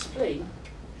tried to explain,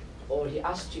 or he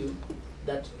asked you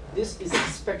that this is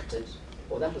expected,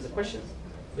 or that was the question,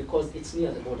 because it's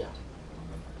near the border.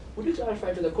 Would you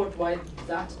clarify to the court why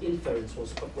that inference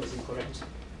was incorrect?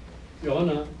 Your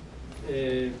Honor,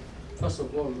 first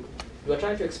of all, You are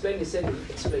trying to explain, he said you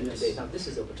explain Yes. today. Now this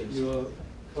is the opportunity. your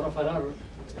Harar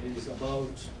is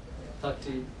about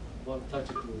 30 to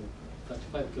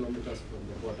 35 kilometers from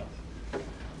the border.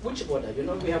 Which border? You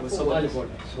know we have The four Somali borders.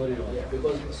 border, sorry, Your Honor. Yeah,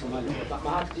 because Somali border.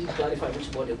 Mahat did clarify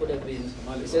which border. It could have been,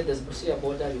 Somali he said border. there's Busia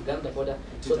border, Uganda border.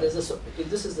 It So is there's that.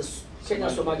 this is the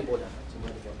Kenya-Somali border.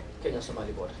 Somali border.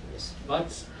 Kenya-Somali border, yes.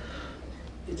 But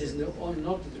it is not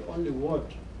the only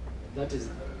word that is,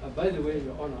 by the way,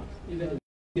 Your Honor, even in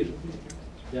here,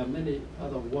 there are many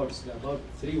other wards, there are about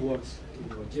 3 wards in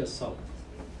Wajir South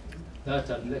that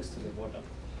are next to the border.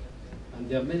 And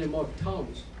there are many more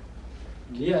towns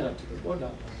nearer to the border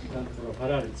than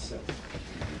Harar itself.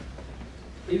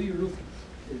 If you look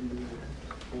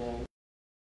for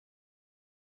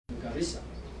Garissa,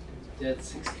 there are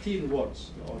 16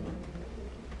 wards, Your Honor,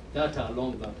 that are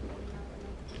along that road.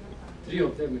 3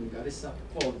 of them in Garissa,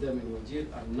 4 of them in Wajir,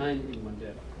 and 9 in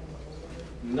Mandera.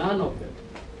 None of them,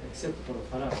 except for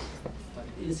Harar, had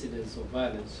incidents of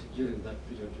violence during that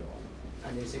period, Your Honor,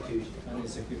 And insecurity. and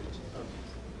insecurity.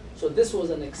 So this was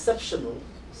an exceptional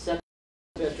set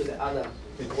compared to the other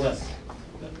It wards. was.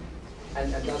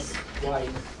 And that's why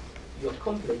your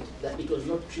complaint that it was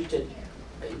not treated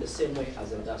in the same way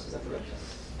as Eldas. Is that correct?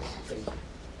 Thank you.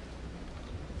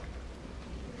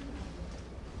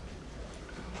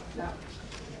 Now,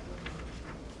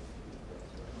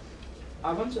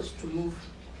 I want us to move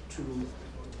to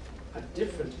a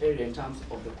different area in terms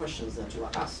of the questions that you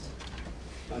are asked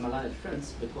by my learned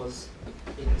friends, because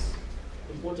it's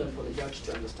important for the judge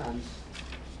to understand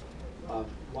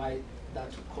why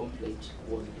that complaint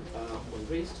was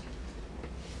raised.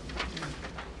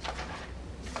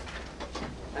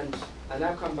 And I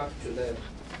now come back to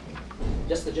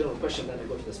just the general question, then I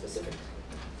go to the specific.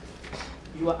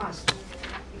 You were asked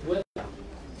whether,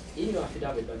 in your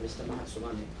affidavit by Mr. Mahat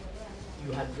Somani,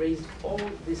 you had raised all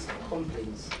these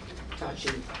complaints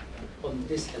touching on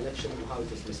this election and how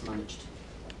it was mismanaged.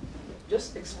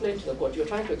 Just explain to the court, you're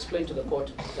trying to explain to the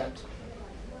court that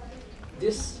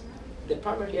the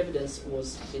primary evidence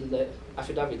was in the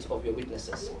affidavits of your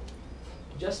witnesses.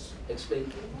 Just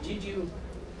explain, did you,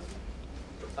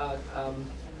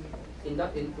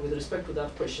 with respect to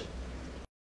that question,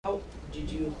 how did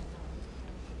you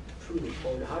prove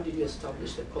or how did you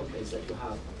establish the complaints that you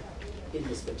have in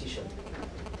this petition,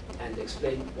 and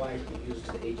explain why you used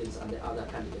the agents and the other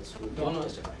candidates who did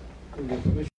testify? In the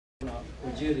information,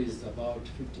 Wajir is about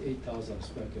 58,000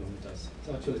 square kilometers. It's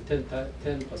actually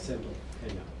 10% of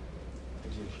Kenya.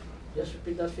 Wajir. Just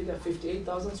repeat that figure,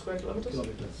 58,000 square kilometers?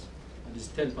 Kilometers. And it's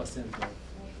 10% of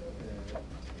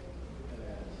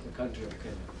the country of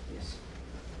Kenya. Yes.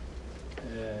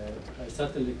 I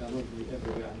certainly cannot be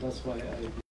everywhere, and that's why I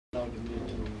allowed me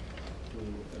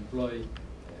to employ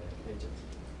agents.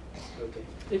 Okay.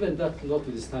 Even Even that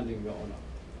notwithstanding, Your Honor,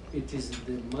 it is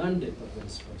the mandate of the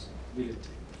responsibility.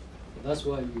 That's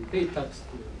why we pay tax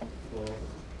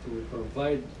to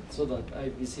provide, so that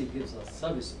IBC gives us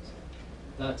services,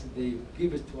 that they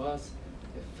give it to us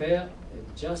a fair,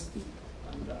 a just,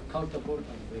 and accountable and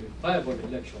verifiable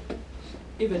election.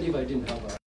 Even if I didn't have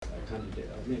a candidate,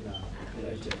 an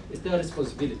agent. It's their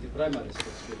responsibility, primary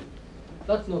responsibility.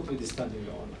 That notwithstanding,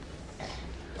 Your Honor,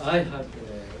 I had,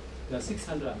 there are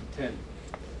 610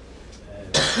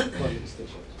 polling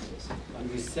stations,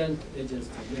 and we sent agents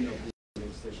to many of these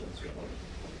polling stations, Your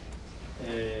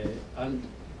Honor. And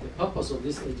The purpose of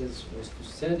these agents was to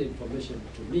send information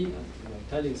to me and to my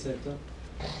tallying center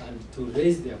and to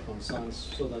raise their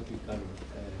concerns so that we can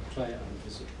try and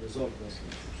resolve those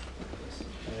issues.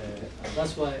 And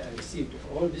that's why I received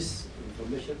all this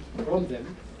information from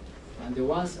them, and the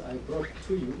ones I brought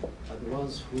to you are the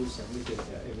ones who submitted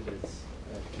their evidence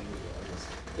to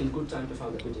you. In good time to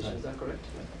file the petition, is that correct?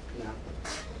 Now,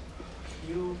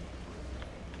 you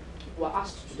were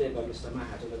asked today by Mr.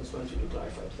 Mahat, and I just want you to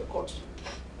clarify to the court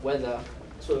whether,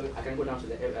 so I can go down to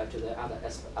the other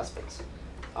aspects,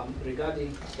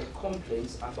 regarding the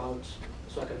complaints about,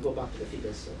 so I can go back to the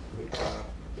figures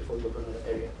before we go to another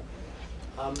area.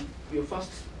 You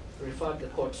first referred the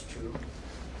court to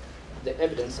the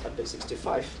evidence at page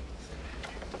 65.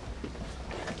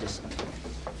 Yes,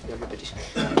 you have your petition.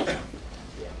 Yeah.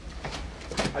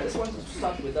 I just wanted to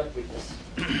start with that witness.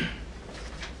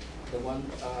 The one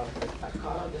at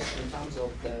Kara, just in terms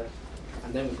of the,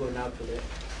 and then we go now to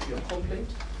your complaint.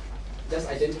 Just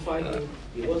identify who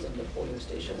he was at the polling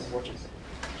station. What is it?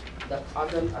 That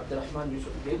Adam Abdurrahman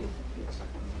Yusuf Gedi? Yes.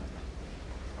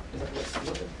 Is that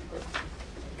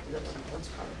what's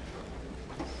Kara?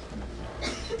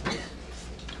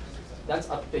 That's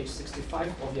at page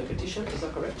 65 of your petition, is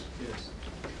that correct?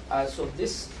 Yes. So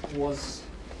this was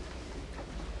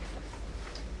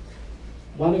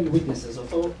one of the witnesses,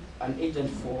 although an agent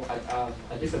for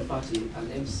a different party, an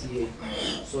MCA,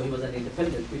 so he was an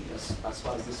independent witness as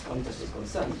far as this contest is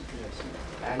concerned. Yes.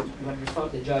 And you had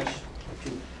referred the judge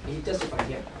to, he testified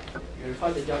here, you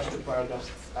referred the judge to paragraphs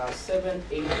 7,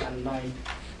 8, and 9,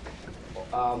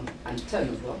 and 10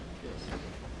 as well, Yes.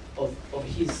 of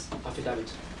his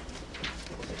affidavit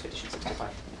of the petition 65.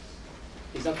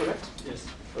 Is that correct? Yes.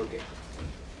 Okay.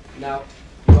 Now,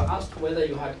 you were asked whether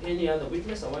you had any other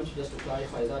witness. I want you just to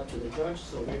clarify that to the judge,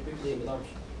 so very quickly without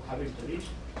having to read.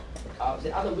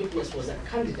 The other witness was a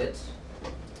candidate,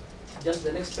 just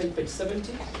the next page, page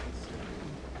 70,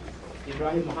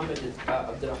 Ibrahim Mohammed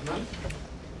Abdurrahman.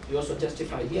 He also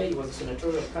testified here, he was a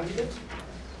senatorial candidate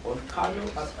on Kano,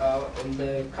 on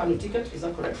the Kano ticket, is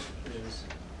that correct? Yes.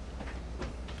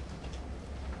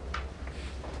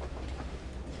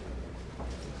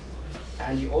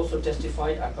 And you also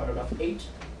testified at paragraph 8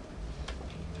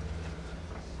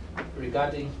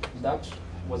 regarding that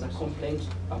was a complaint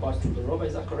about the robber,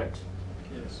 is that correct?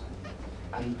 Yes.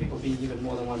 And people being given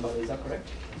more than one bottle, is that correct?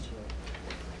 That's right.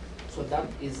 So that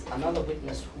is another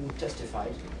witness who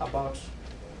testified about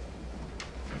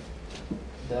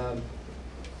the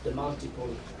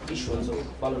multiple issuance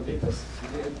of ballot papers.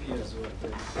 The MP as well.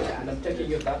 Yeah, and I'm taking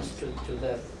you back to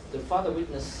the further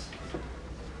witness.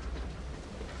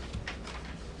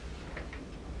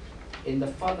 In the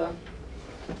further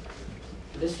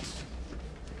list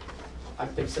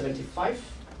at page 75,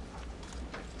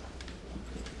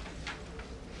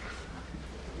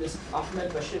 this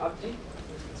Ahmed Bashir Abdi,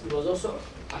 he was also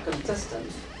a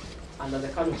contestant under the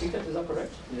Kano ticket, is that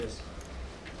correct? Yes.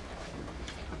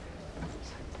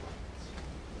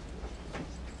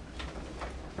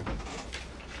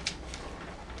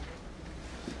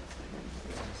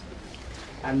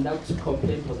 And that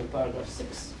complaint was in paragraph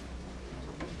 6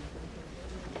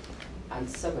 and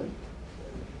 7,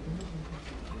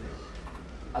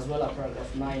 as well as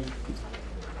paragraph 9,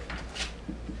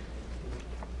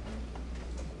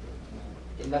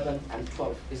 11, and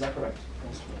 12. Is that correct?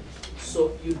 That's right.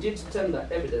 So you did tender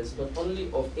evidence not only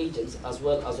of agents as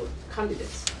well as of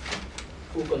candidates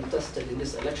who contested in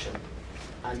this election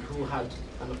and who had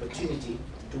an opportunity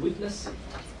to witness,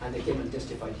 and they came and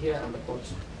testified here, and the court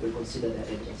will consider their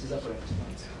evidence. Is that correct?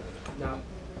 Now,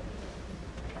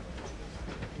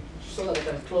 so that I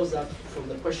can close up from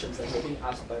the questions that were being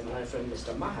asked by my friend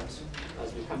Mr. Mahat,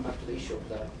 as we come back to the issue of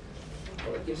the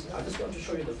gifts, I just want to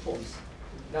show you the forms.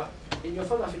 Now, in your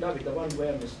further affidavit, the one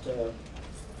where Mr.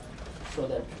 so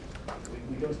that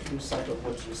we don't lose sight of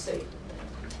what you say,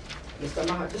 Mr.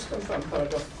 Mahat, just confirm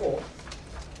paragraph 4,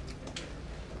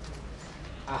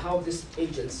 how these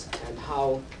agents and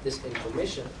how this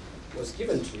information was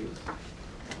given to you.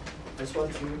 I just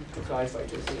want you to clarify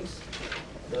two things.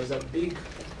 There was a big,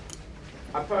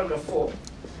 paragraph 4,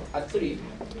 at 3,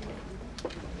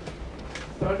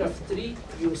 paragraph 3,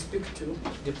 you speak to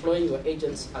deploying your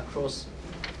agents across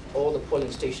all the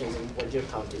polling stations in Wajir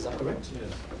County, is that correct?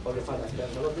 Yes. Or refer that to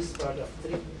this is paragraph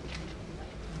 3.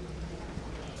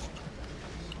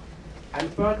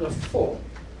 And paragraph 4,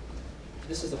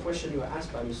 this is the question you were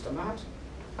asked by Mr. Mahat.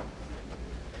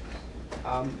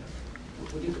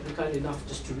 Would you be kind enough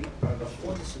just to read paragraph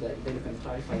 4 so that then you can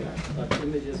clarify that? That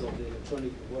images of the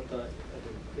electronic voter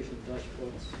identification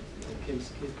dashboards and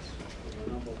Kim's kits from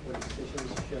a number of polling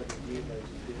stations shared with me by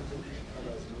the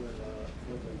others who were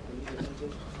voter commissioners.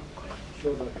 images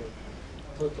show that the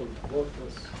total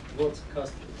votes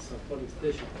cast in some polling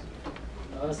stations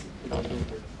as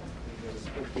indicated in the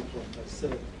respective form by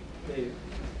 7A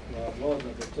were more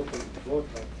than the total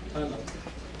voter turnout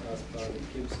as per the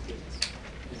Kim's case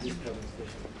in this polling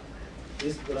station.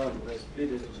 This ground was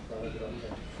pleaded in paragraph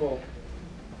 34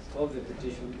 of the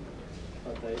petition,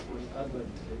 but I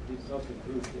inadvertently did not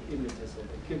include the images of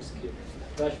the Kim's kit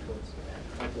dashboards.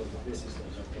 That was the basis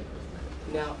of that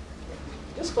document. Now,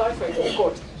 just clarify to the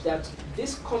court that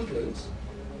this complaint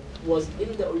was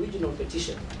in the original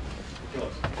petition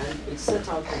and it's set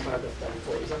out in paragraph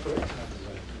 34, is that correct?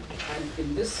 And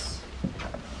in this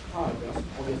paragraph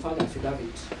of your father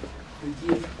affidavit, you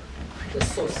give the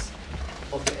source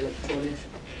of the electronic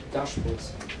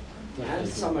dashboards and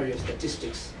summary of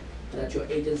statistics that your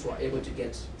agents were able to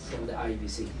get from the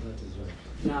IBC. That is right.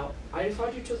 Now, I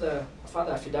referred you to the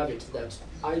father affidavit that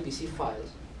IBC filed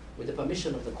with the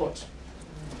permission of the court.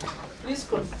 Please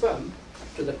confirm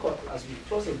to the court as we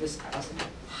close on this,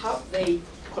 have they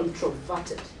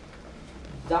controverted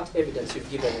that evidence you've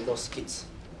given in those kits,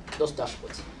 those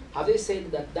dashboards? Have they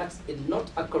said that that's not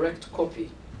a correct copy?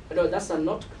 No, that's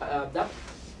not, that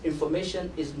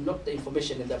information is not the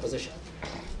information in their possession.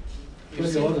 Well,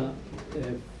 Your Honor,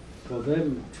 for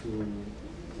them to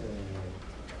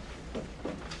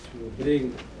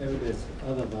bring evidence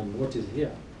other than what is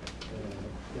here,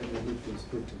 then we need to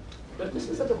scrutiny. But this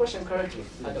is not the question correctly,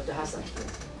 Dr. Hassan.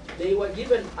 They were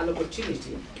given an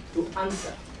opportunity to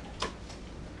answer.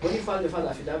 When you filed the father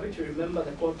affidavit, you remember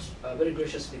the court very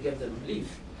graciously gave them leave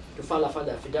to file a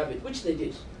father affidavit, which they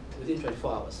did within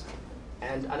 24 hours.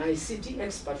 And an ICT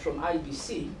expert from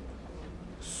IBC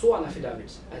saw an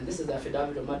affidavit, and this is the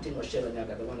affidavit of Martin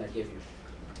Oshelanyaga, the one I gave you.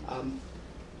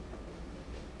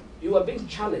 You are being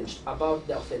challenged about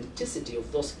the authenticity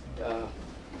of those,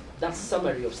 that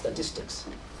summary of statistics.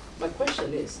 My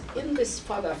question is, in this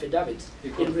father affidavit,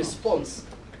 in response,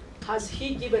 has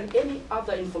he given any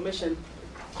other information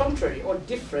contrary or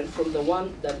different from the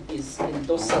one that is in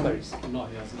those summaries? No,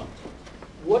 he has not.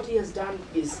 What he has done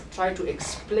is try to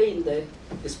explain the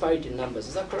disparity in numbers.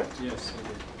 Is that correct? Yes, I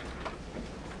did.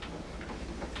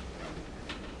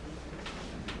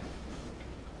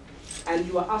 And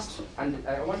you are asked, and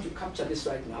I want to capture this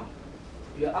right now,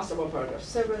 you are asked about paragraph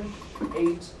 7,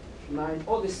 8, 9,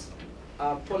 all these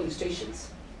polling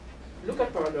stations. Look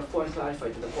at paragraph 4 and clarify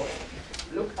to the court.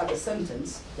 Look at the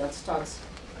sentence that starts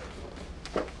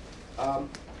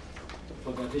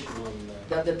For the additional...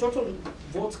 that the total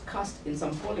votes cast in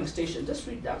some polling station, just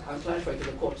read that and clarify to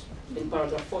the court in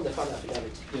paragraph 4 the father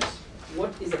affidavit. Yes.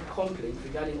 What is the complaint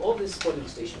regarding all these polling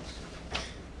stations?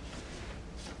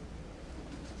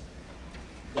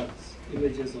 That's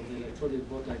images of the electronic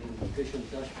voter identification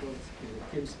dashboards in the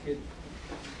Kim's kit,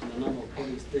 and a number of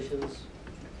polling stations.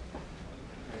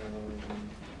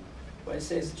 Where it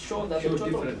says show that Show the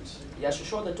total, different. yeah,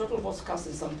 show the total votes cast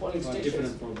in some polling stations.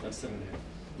 Different from that 7A.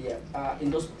 Yeah,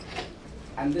 in those,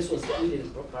 and this was included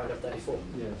in paragraph 34.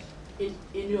 Yes.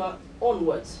 In your own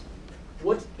words,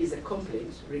 what is a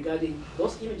complaint regarding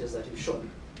those images that you've shown,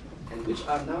 and which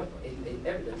are now in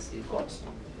evidence in court,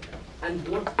 and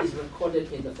what is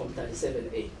recorded in the Form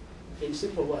 37A? In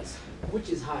simple words, which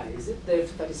is higher? Is it the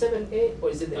 37A or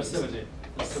is it the 7A.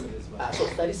 That's 7A is right. So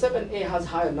 37A has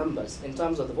higher numbers in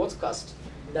terms of the votes cast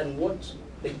than what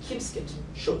the Kimskit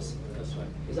shows. That's right.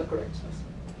 Is that correct?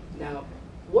 Now,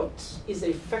 what is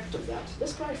the effect of that?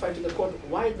 Let's clarify to the court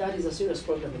why that is a serious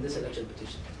problem in this election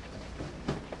petition.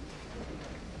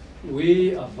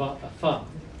 We affirm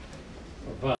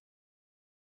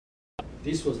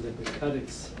this was the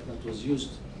mechanics that was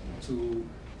used to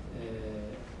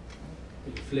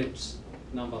inflate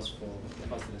numbers for the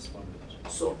first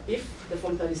responders. So if the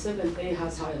Form 37A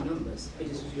has higher numbers, it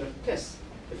is your case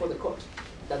before the court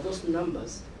that those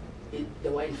numbers, they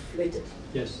were inflated.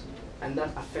 Yes. And that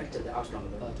affected the outcome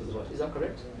of the That is vote. right. Is that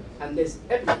correct? And there's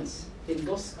evidence in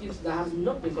those schemes that has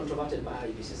not been controverted by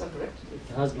IBC. Is that correct?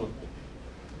 It has not been.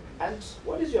 And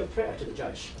what is your prayer to the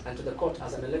judge and to the court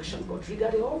as an election court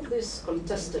regarding all these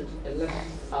contested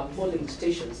polling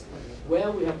stations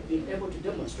where we have been able to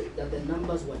demonstrate that the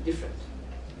numbers were different?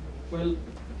 Well,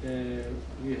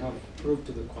 we have proved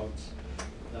to the court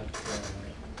that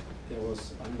there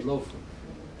was unlawful,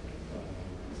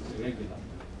 irregular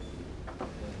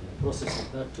processes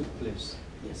that took place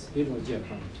Yes. in Wajir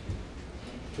County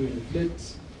to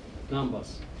inflate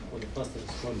numbers for the first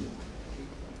responder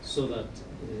so that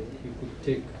he could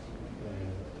take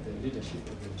the leadership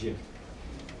of Wajir.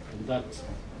 And that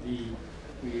the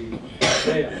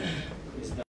prayer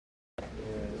is that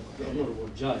the honorable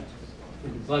judge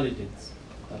invalidates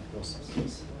that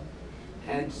process.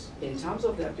 And in terms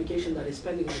of the application that is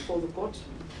pending before the court,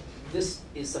 this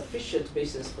is sufficient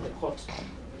basis for the court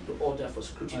to order for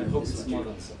scrutiny. I hope this it's more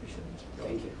material. than sufficient.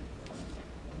 Thank you.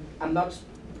 And that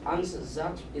answers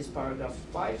that is paragraph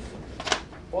 5.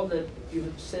 All that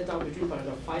you set out between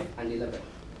paragraph 5 and 11.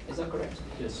 Is that correct?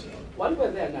 Yes, Your Honor. While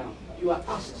we're there now, you are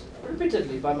asked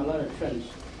repeatedly by my learned friend,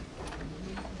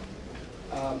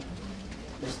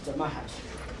 Mr. Mahat,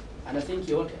 and I think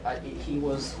he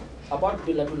was about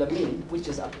Biladul Amin, which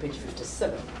is at page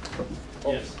 57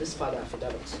 of Yes. this father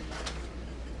affidavit.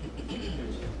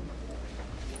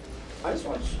 I just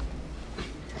want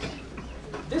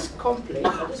this complaint,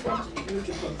 I just want you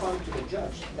to confirm to the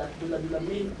judge that Biladul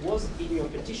Amin was in your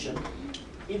petition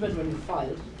even when you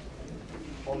filed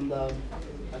on the,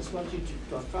 I just want you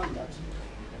to affirm that,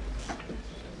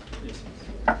 Yes.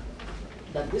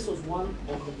 that this was one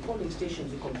of the polling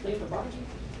stations you complained about,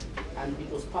 and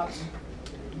it was part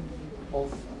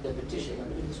of the petition. I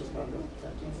believe this was paragraph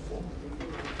 34.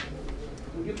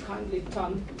 Would you kindly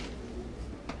turn,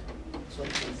 sorry,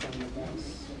 confirm the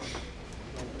guys.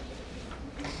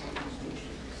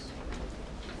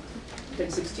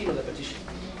 Page 16 of the petition.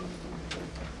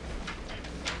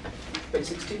 Page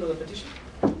 16 of the petition.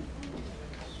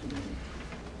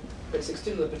 Page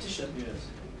 16 of the petition. Yes.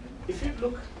 If you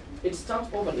look, it starts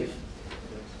overleaf,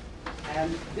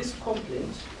 and this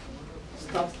complaint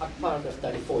starts at paragraph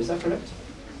 34. Is that correct?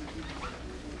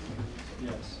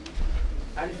 Yes.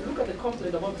 And if you look at the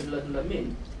complaint about Biladul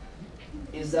Amin,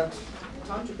 is that,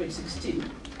 turn to page 16,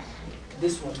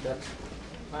 this one that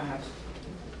I have,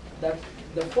 that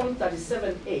the font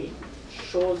 37A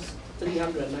shows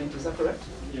 390, is that correct?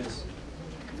 Yes.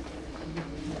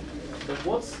 The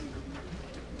votes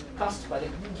cast by the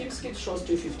Kimskit shows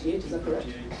 258, is that correct?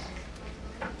 58.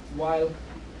 While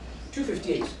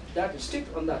 258, that stick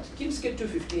on that, Kimskit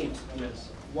 258, Yes.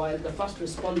 while the first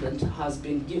respondent has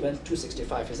been given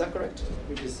 265, is that correct?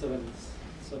 Which is seven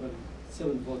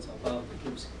votes above the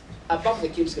Kimskit. Above the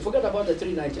Kimskit, forget about the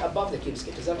 390, above the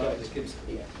Kimskit, is that Above correct? the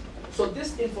Kimskit. Yeah. So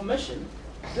this information,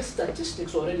 this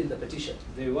statistics already in the petition,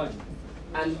 They won.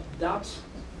 and that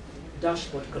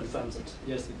dashboard confirms it.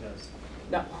 Yes, it does.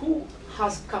 Now, who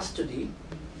has custody?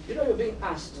 You know, you're being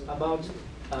asked about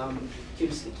Kimskit.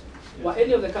 Yes. Were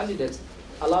any of the candidates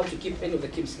allowed to keep any of the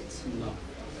Kimskits? No.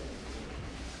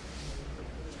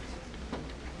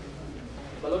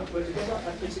 Malone, we're together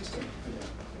at page 16?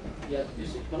 Yeah, you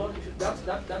see, Malone, if you,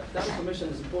 that information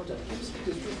is important. Kimskit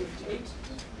is 258,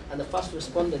 and the first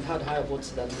respondent had higher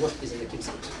votes than what is in the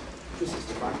Kimskit,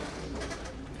 265.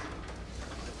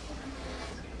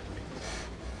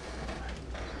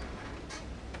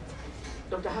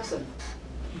 Dr. Hassan,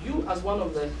 you as one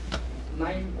of the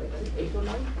 8 or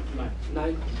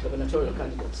 9 gubernatorial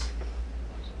candidates,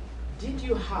 did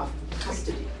you have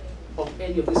custody of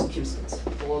any of these Kimskits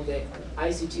or the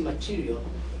ICT material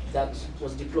that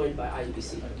was deployed by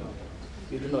IEBC? I don't.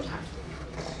 You do not have.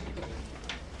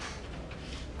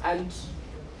 And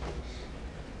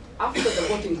after the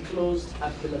voting closed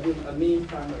at Biladul Amin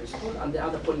Primary School and the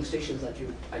other polling stations that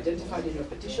you identified in your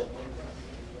petition,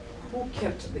 who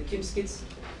kept the Kimskits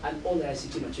and all the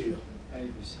ICT material?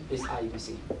 IBC. Is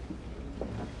IEBC.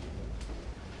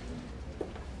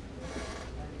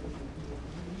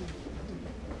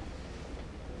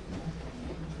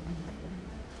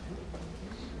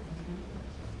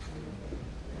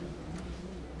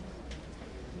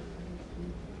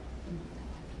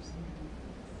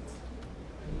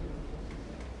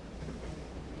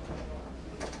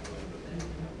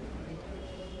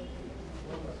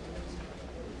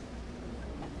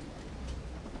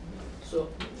 So,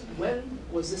 when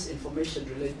was this information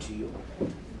relayed to you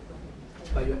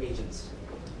by your agents?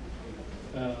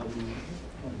 On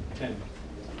 10.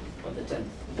 On the 10th.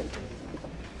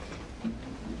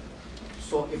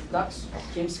 So if that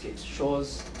Kimskit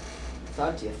shows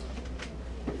 30th,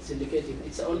 it's indicating,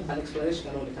 it's only, an explanation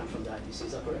can only come from the IBC,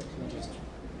 is that correct?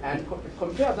 And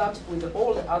compare that with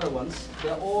all the other ones,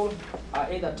 they're all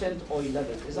either 10th or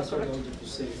 11th, is that That's what I correct? wanted to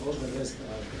say. All the rest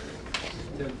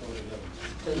are 10 or 11.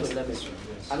 10th or 11th.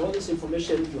 Yes. And all this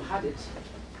information, you had it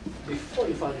before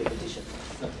you filed your petition.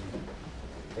 Certainly.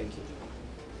 Thank you.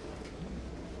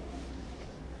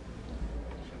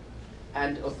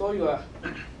 And although you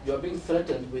are being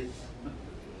threatened with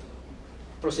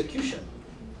prosecution,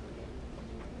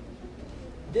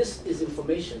 this is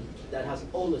information that has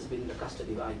always been in the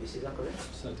custody of IBC, is that correct?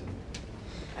 Certainly.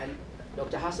 And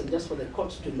Dr. Hassan, just for the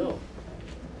court to know,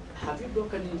 have you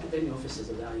broken into any offices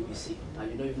of the IBC?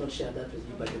 And you know you've not shared that with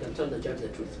you, but you can tell the judge the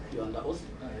truth. You're under oath.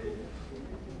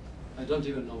 I don't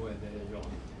even know where they are.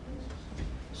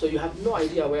 So you have no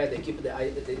idea where they keep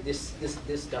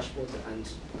this dashboard and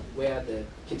where the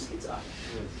kimskits are.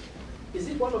 Yes. Is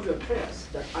it one of your prayers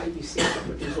that IBC to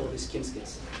produce all these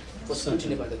kimskits for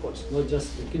scrutiny by the court? Not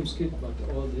just the kimskit, but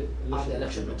all the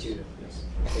election material. Yes.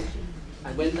 Thank you.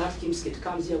 And when that kimskit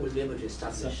comes here, we'll be able to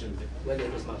establish Certainly. whether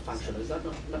it was malfunctional. Is that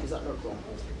not wrong?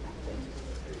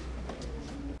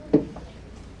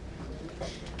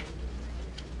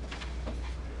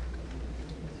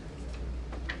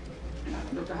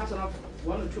 Dr. Hassan, I have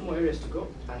one or two more areas to go,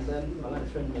 and then my other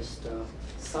friend, Mr.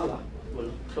 Salah,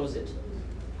 will close it.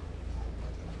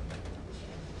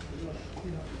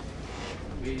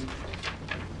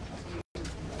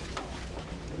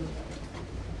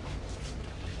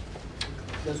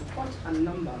 There's quite a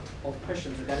number of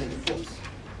questions regarding the forms.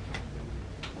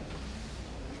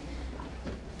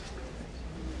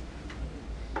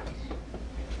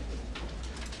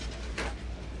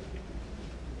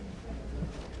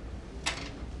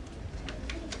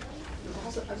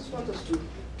 I just want us to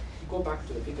go back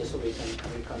to the figure so we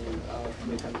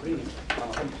can bring it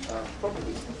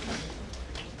properly.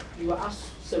 You were asked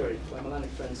several by Malani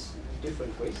friends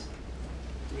different ways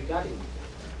regarding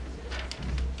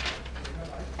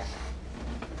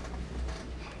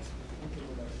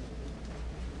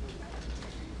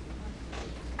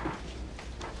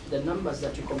the numbers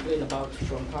that you complain about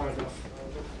from paragraph.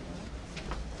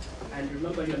 And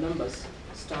remember, your numbers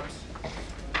start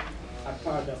at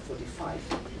paragraph 45,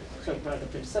 sorry,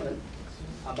 paragraph 27,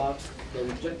 about the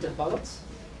rejected ballots,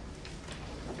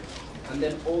 and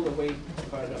then all the way to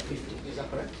paragraph 50. Is that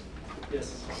correct?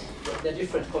 Yes. They're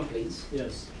different complaints,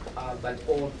 Yes. but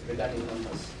all regarding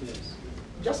numbers. Yes.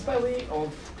 Just by way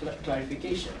of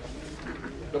clarification,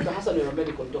 Dr. Hassan, you're a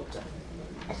medical doctor.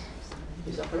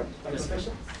 Is that correct? By Yes.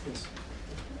 profession? Yes.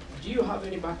 Do you have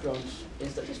any background in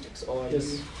statistics, or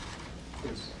Yes. you?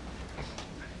 Yes.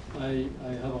 I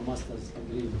have a master's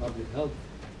degree in public health,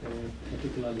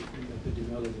 particularly in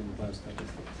epidemiology and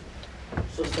biostatistics.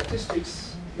 So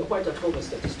statistics, you're quite at home with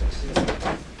statistics.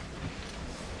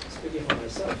 Speaking for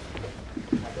myself,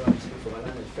 I don't want to speak for my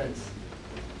learned friends.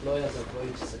 Lawyers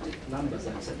avoid numbers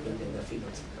and except when they're in their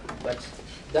fields. But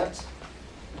that,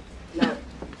 now,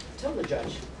 tell the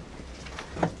judge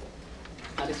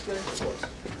and explain to the court.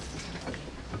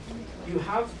 You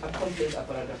have a complaint at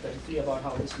paragraph 33 about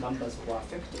how these numbers were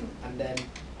affecting, and then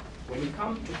when you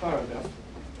come to paragraph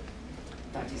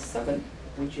 37,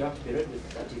 which you have to be read with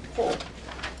 34,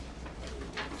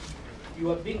 you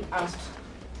are being asked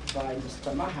by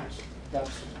Mr. Mahat that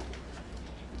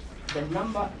the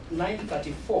number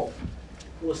 934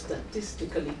 was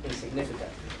statistically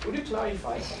insignificant. Would you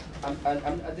clarify,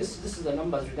 this is the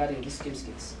numbers regarding these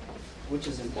kimskits, which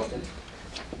is important.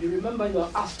 You remember you are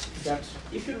asked that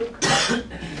if you look at,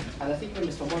 and I think when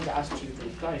Mr. Monda asked you to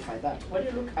clarify that, when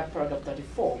you look at paragraph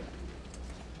 34,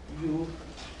 you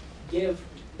gave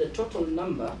the total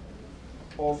number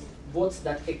of votes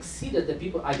that exceeded the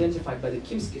people identified by the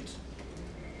kimskit.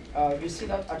 You see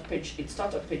that at page, it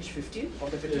starts at page 15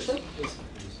 of the petition. Yes.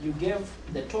 You gave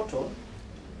the total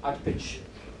at page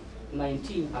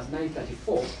 19 as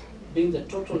 934, being the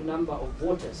total number of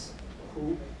voters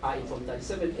who are in Form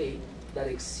 37A that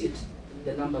exceed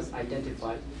the numbers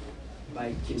identified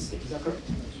by kimskit. Is that correct?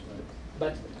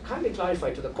 But can we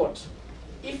clarify to the court,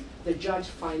 if the judge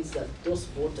finds that those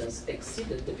voters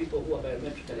exceeded the people who are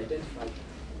biometrically identified,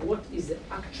 what is the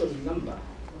actual number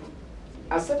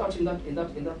as set out in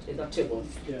that table,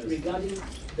 yes, regarding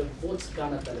the votes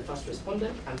garnered by the first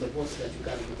respondent and the votes that you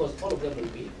garnered, because all of them will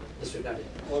be disregarded.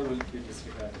 All will be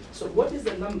disregarded. So what is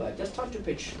the number? Just turn to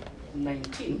page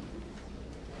 19.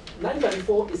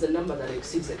 934 is the number that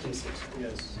exceeds the kimskit.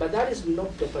 Yes. But that is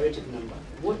not the operative number.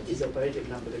 What is the operative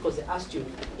number? Because they asked you,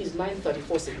 is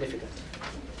 934 significant?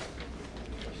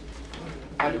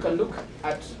 And you can look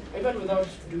at, even without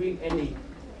doing any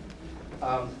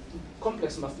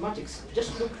complex mathematics,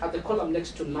 just look at the column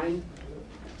next to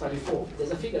 934.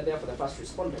 There's a figure there for the first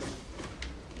respondent.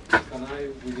 Can I,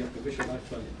 with your permission,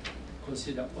 actually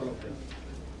consider all of them?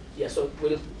 Yeah, so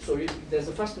there's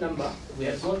the first number we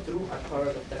had gone through at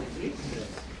paragraph 33. Yes.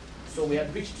 So we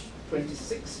had reached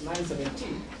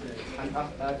 26,917, Yes. and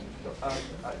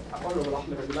Honorable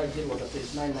Ahmed Abdullah was at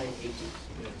page 9980.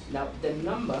 Yes. Now the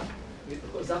number,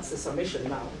 because that's the summation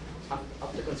now,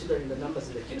 after considering the numbers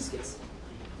in the kimskits,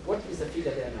 what is the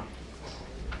figure there now?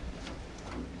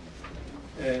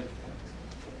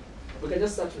 We can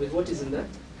just start with what is in the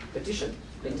petition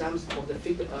in terms of the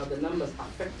figure, the numbers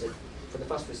affected for the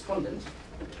first respondent,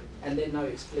 and then now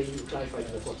explain, you clarify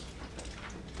to the court.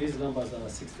 These numbers are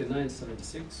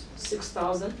 6976.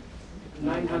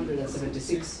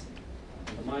 6,976.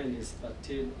 And mine is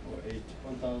 1308,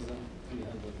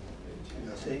 1308.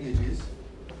 You are saying it is?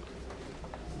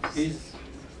 Is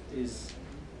is,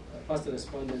 first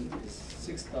respondent is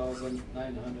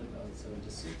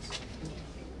 6,976.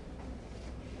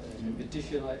 The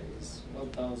petitioner is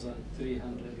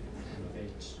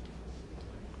 1,308.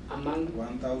 Among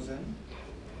 1,000.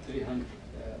 308.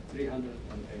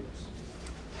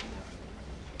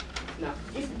 now,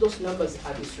 if those numbers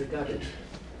are disregarded,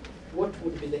 what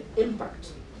would be the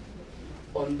impact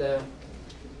on the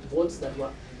votes that were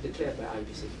declared by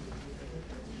IBC?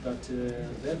 But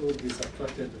that would be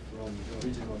subtracted from the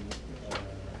original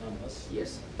numbers.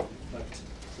 Yes. But,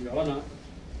 Your Honor,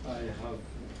 I have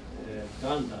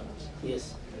done that,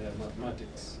 Yes.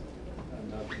 mathematics,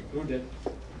 and I've concluded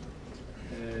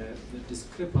the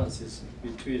discrepancies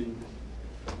between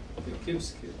the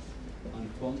KIPSKI and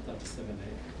Form 37A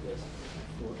Yes.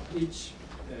 for each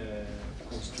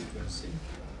constituency.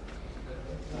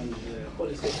 And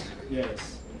Policy.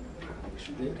 yes,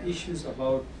 the issues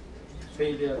about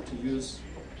failure to use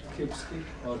KIPSKI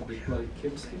or deploy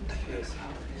KIPSKI, Yes.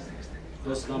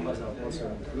 those numbers are also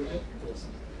included. Yes.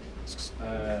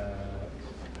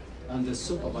 And the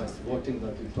supervised voting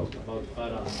that we talked about,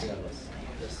 FARA and the others,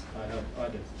 Yes. I have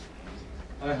added.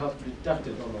 I have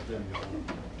deducted all of them, Your Honor,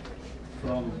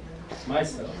 from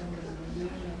myself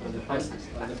and the first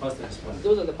respondent.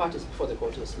 Those are the parties before the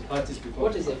court. Yes. The parties before.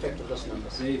 What is the effect of those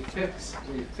numbers? The effects,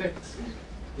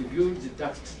 if you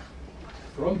deduct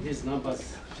from his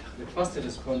numbers, the first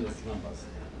respondent's numbers,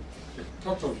 the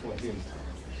total for him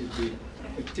would be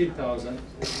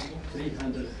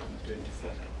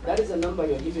 15,324. That is the number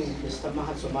you're giving Mr.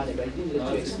 Mahat Somani, but I didn't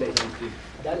let you explain.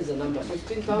 That is the number.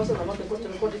 15,000, I want the court to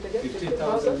record it again.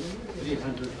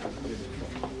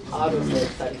 15,324. Out of the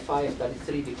 35,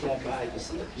 33 declared by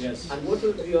IBC. Yes. And what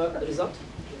will be your result?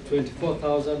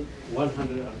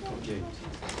 24,148.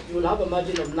 You will have a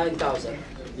margin of 9,000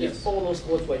 Yes. if all those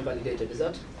votes were invalidated. Is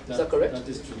that correct? That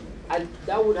is true. And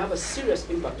that would have a serious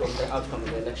impact on the outcome of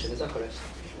the election. Is that correct?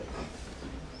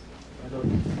 My Lord,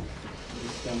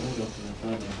 Mr. Mood of the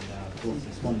third and fourth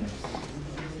respondents.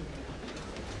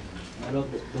 My Lord,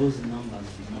 those numbers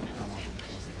did not come out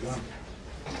across the ground,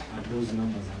 and those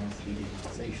numbers are not really in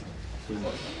taxation. So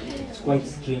it's quite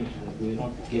strange that we're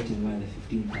not getting where the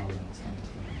 15,000 is coming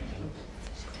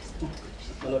from.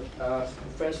 My Lord,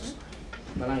 first,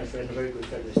 my line friend, a very good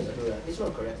friend, Mr. Dura. It's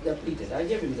not correct. They're pleaded. I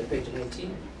gave him the page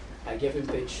 19. I gave him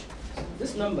page.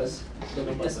 These numbers, the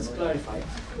witnesses clarified.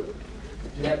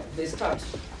 They start,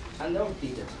 and they're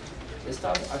pleaded. They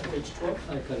start at page 12.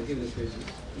 I can give the pages.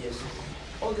 Yes.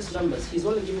 All these numbers, he's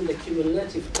only giving the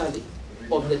cumulative tally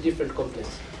of the different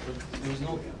complaints. There is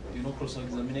no,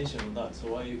 cross-examination on that. So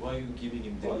why are you giving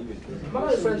him the limit?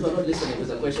 My friends were not listening to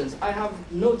the questions. I have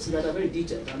notes that are very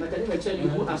detailed, and I can even tell you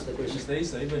who asked the questions. Mr.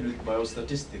 Issa, even with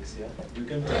biostatistics, yeah, you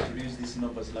can try to use these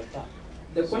numbers like that.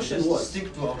 The question just was,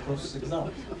 stick to our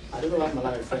cross-exam. I don't know why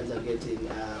Malawi friends are getting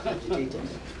agitated.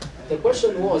 The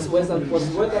question was whether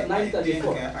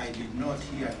 934. I did not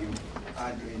hear him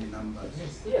add any numbers.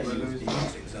 Yes. Well, in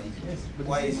his exam.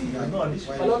 Why is he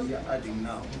adding, adding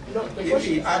now? No, the If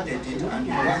question. he added it and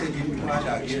you wanted him to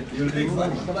add again,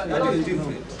 that is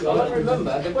different. Well,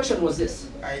 remember, the question was this.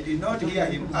 I did not hear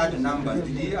him add numbers.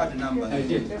 Did he add numbers? I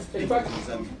did. In fact,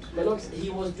 my lord, he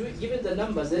was given the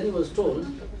numbers, then he was told.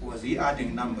 Was he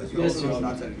adding numbers? You Yes, also Your was Honor.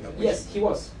 not answering the question. Yes, he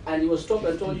was. And he was stopped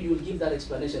and told you will give that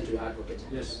explanation to your advocate.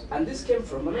 Yes. And this came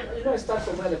from, I start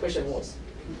from where the question was.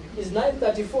 Is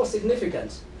 934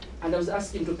 significant? And I was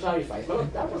asking to clarify. Well,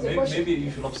 that was the question. Maybe you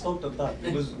should have stopped at that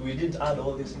because we didn't add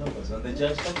all these numbers and the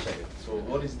judge captured it. So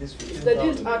what is this? If they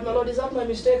didn't add, my lord, is that my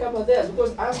mistake about theirs?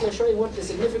 Because I was showing what the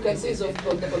significance is of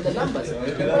the numbers.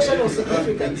 The question was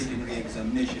significance. In the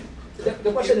examination.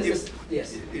 The question is this,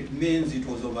 yes. It means it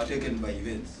was overtaken by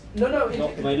events. No,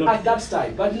 my lord. at that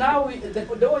time. But now the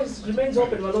door remains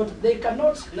open, my lord. They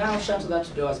cannot now shut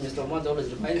that door, as Mr. Mwanza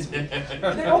always reminds me.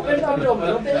 They opened that door,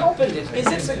 my lord. They opened it. Is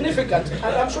it significant? And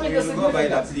I'm showing the You will go by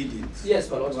the significance. pleadings.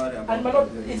 Yes, my lord. Don't worry about And my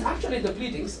lord, the it's actually the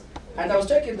pleadings. And I was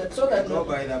checking that so that Go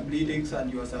by the pleadings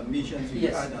and your submissions, you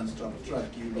Yes. add and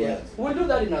subtract, you yeah, lawyers. we'll do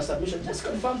that in our submission. Just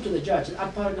confirm to the judge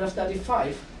at paragraph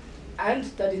 35 and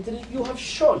 33, you have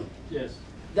shown Yes.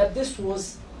 that this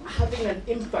was having an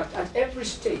impact at every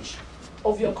stage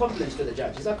of your complaints to the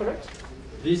judge. Is that correct?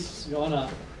 This, Your Honor,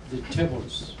 the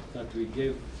tables that we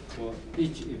gave for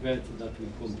each event that we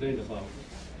complained about,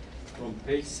 from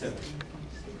page 7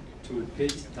 to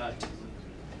page 30,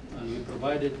 and we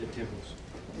provided the tables.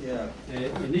 Yeah.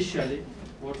 Initially,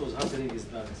 what was happening is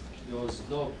that there was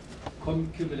no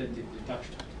cumulative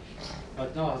deduction,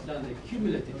 but now I've done a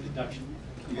cumulative deduction.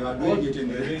 You are doing it in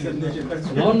the examination.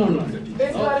 No.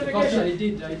 There's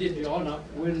clarification. I did, Your Honor,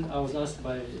 when I was asked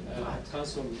by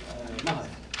counsel Mahat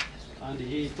And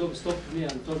he stopped me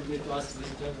and told me to ask my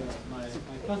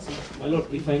counsel. My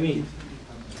lord, if I may,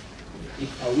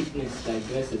 if a witness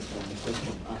digresses from the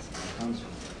question asked by counsel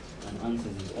and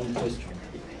answers his own question,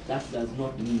 that does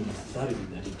not mean necessarily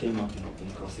that it came up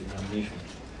in cross-examination.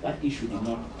 That issue did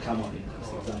not come up in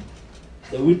cross-exam.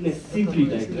 The witness simply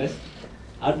digressed.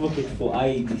 Advocate for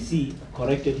IEBC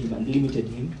corrected him and limited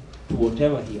him to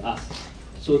whatever he asked.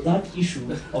 So that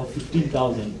issue of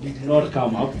 15,000 did not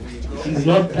come up. It is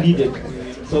not pleaded.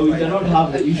 So we cannot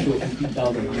have the issue of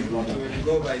 15,000 being brought up. We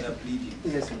go by the pleading.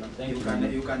 Yes,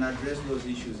 Lord. You can address those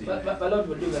issues in But Lord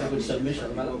will do very good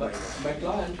submission. My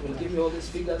client will give me all these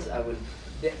figures.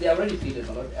 They are already pleaded,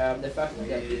 my Lord. The fact that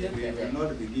they are pleaded. We will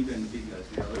not be given figures.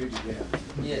 We are already there.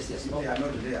 Yes. If they are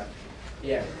not there.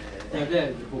 Yeah. They're there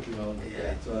in the book now.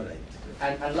 Yeah, it's all right.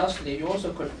 And lastly, you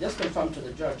also could just confirm to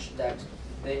the judge that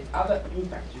the other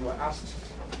impact you were asked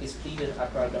is pleaded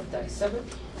at paragraph 37,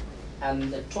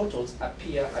 and the totals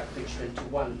appear at page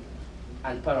 21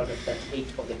 and paragraph 38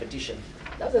 of the petition.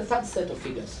 That's the third set of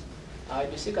figures.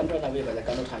 You see, can run away, but I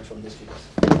cannot hide from these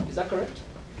figures. Is that correct?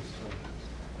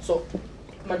 So,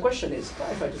 my question is,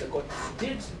 clarify to the court,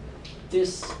 did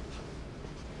this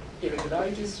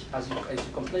irregularities, as you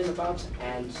complain about,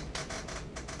 and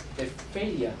the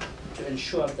failure to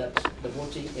ensure that the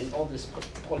voting in all these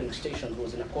polling stations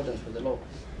was in accordance with the law,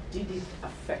 did it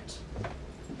affect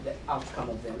the outcome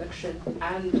of the election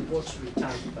and the votes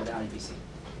returned by the IBC?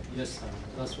 Yes, sir.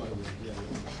 That's why we're here.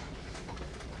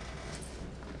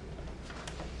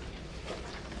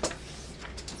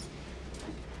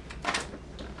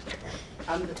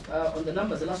 And on the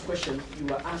numbers, the last question, you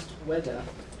were asked whether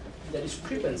the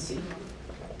discrepancy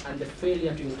and the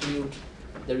failure to include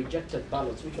the rejected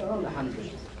ballots, which are around 100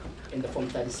 in the Form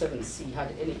 37C,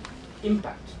 had any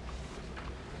impact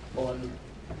on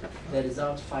the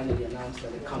results finally announced by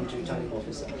the county returning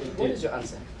officer. What is your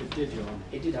answer? It did, Your Honor.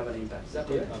 It did have an impact, is that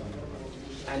It did correct? have an impact.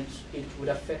 And it would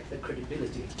affect the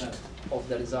credibility of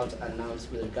the result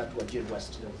announced with regard to Wajir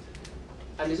West.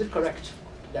 And is it correct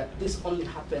that this only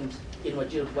happened in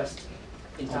Wajir West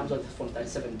in terms of the Form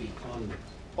 37B?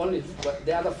 Only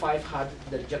the other 5 had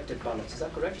the rejected ballots, is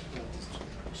that correct?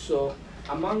 So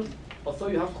although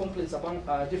you have complaints among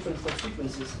different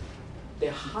constituencies,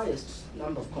 the highest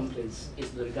number of complaints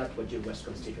is with regard to Wajir West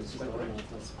constituency, is that correct?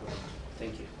 That's correct.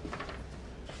 Thank you.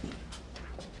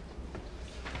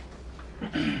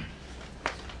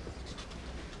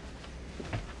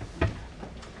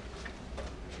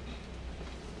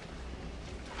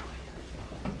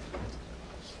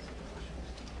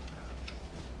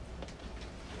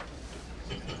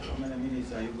 How many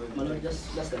minutes are you going to Manoj, take?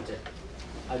 just less than 10.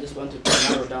 I just wanted to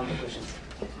narrow down the questions.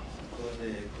 Because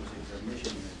the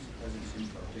cross-examination doesn't seem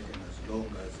to have taken as long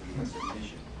as the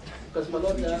examination, Because my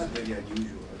Lord, which is very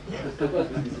unusual.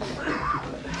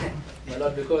 my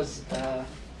Lord, because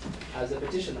as a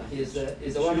petitioner, he is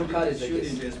the one who carries the case.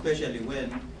 Shouldn't, especially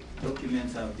when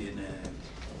documents have been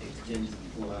exchanged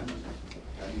beforehand,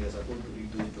 and we are supposed to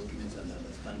read those documents and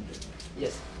understand them.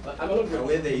 Yes, but my Lord, The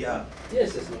way they are.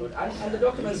 yes, my Lord, and the If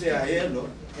documents. they are yellow,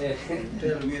 Eh,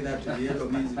 tell me that the yellow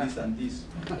means this and this.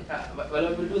 but my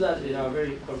Lord, we'll do that in our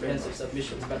very comprehensive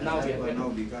submissions. But now we That are one now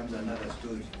becomes another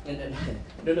story.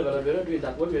 no, my Lord, we're not doing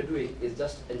that. What we're doing is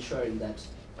just ensuring that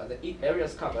the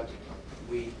areas covered,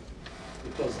 we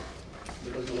close it.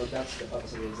 Because you know, that's the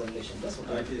purpose of the examination. That's what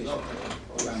That is all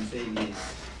I'm saying is,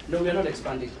 No, we are not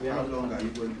expanding. We are how not. long are you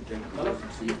going to take? Well, Because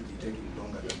it seems to be taking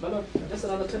longer than. My Lord, just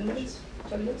another 10 minutes.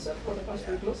 10 minutes at quarter past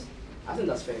we close. I think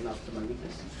that's fair enough to my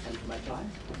witness and to my client.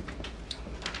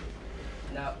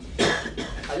 Now,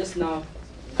 I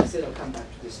said I'll come back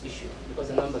to this issue because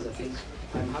the numbers, I think,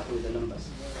 I'm happy with the numbers.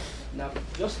 Now,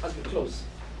 just as we close,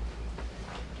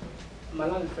 my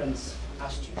learned friends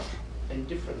asked you in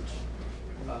different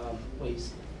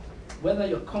ways whether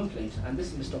your complaint, and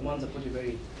this Mr. Mwanza put it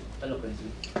very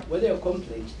eloquently, whether your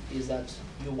complaint is that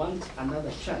you want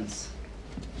another chance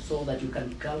so that you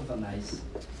can galvanize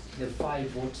the 5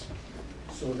 votes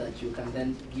so that you can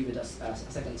then give it a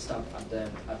second stamp at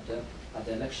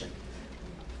the election.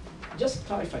 Just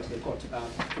clarify to the court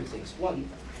 2 things. One,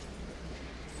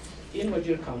 in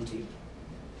Wajir County,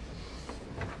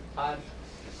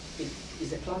 is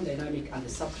the clan dynamic and the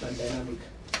sub-clan dynamic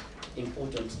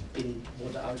important in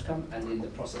voter outcome and in the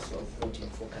process of voting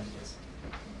for candidates?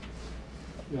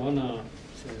 Your Honor,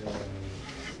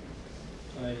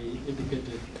 I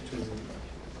indicated to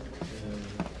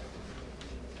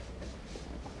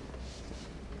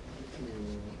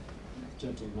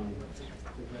gentleman,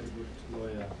 a very good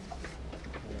lawyer,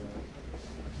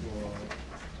 for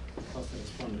first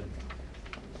respondent,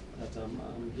 that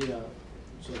I'm here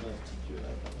so that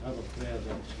I have a prayer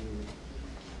that you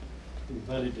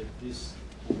invalidate this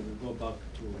and we go back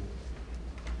to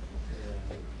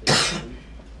election.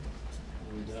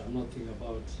 And I'm not thinking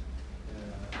about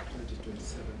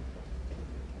 2027.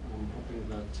 I'm hoping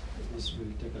that this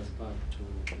will take us back to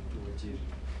Wajir.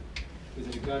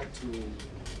 With regard to the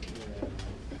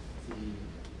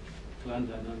clan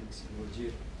dynamics in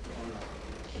Wajir,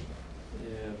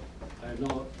 I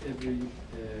know every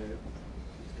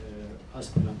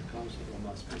aspirant comes from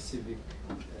a specific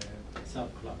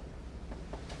sub-clan.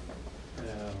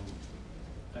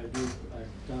 I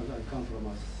come from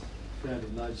a fairly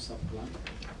large sub-clan,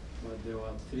 but there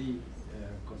were 3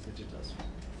 competitors.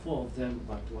 4 of them,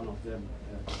 but one of them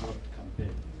did not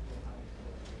campaign.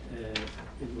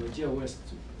 In Wajir West,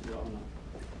 Your Honor,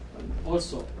 and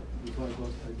also, before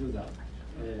I do that,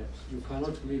 you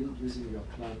cannot win using your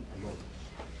clan alone.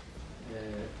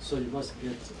 So you must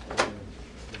get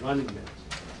a running mate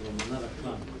from another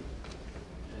clan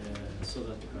so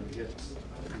that you can get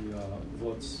your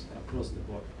votes across the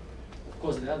board. Of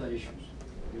course, there are other issues.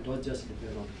 You don't just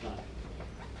depend on clan.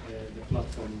 The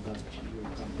platform that you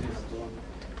campaign on,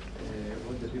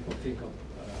 what the people think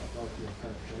about your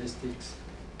characteristics,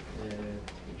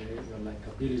 your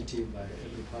likability by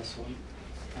every person,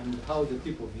 and how the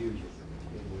people view you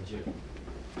in Wajir.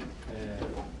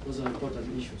 Those are important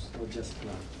issues, not just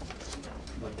clan,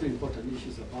 but 2 important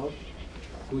issues about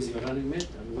who is your running mate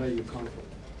and where you come from.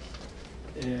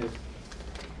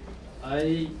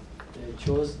 I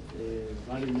chose a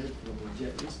running mate from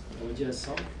Wajir East, Wajir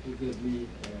South, who gave me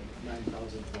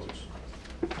 9,000 votes.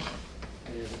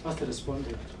 The first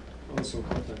respondent also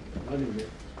got a running mate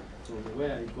from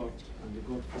where I got, and they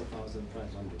got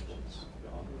 4,500 votes.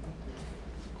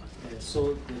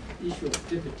 So the issue of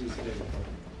deputy is very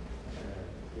important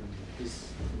in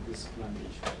this plan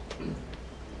issue.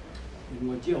 In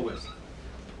Wajir West,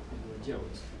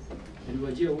 in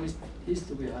Wajir East,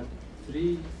 we had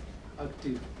 3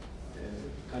 active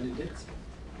candidates,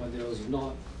 but there was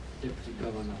no deputy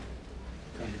governor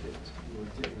candidate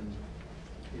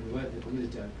in where the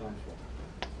community I come from.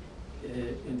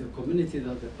 In the community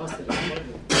that the pastor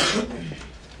responded,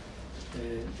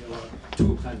 there were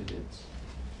 2 candidates,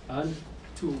 and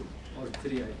 2 or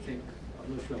 3, I think.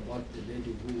 I'm not sure about the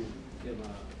lady who gave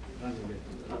a running mate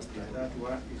last time.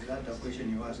 Is that a question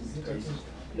you asked?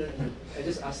 No, I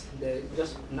just asked,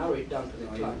 just narrow it down to the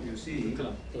clan. You see,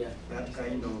 Yeah. that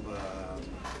kind of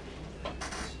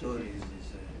stories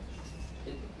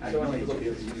is. I don't want to go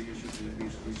you beyond. you should be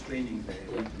restraining the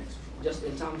witness. Just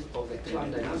in terms of the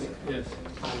clan dynamic Yes,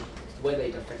 and whether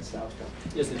it affects the outcome.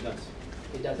 yes, it does.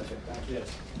 It does affect that. Yes.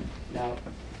 Now,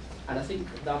 and I think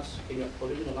that in your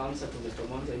original answer to Mr.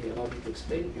 Mwanza, he allowed you to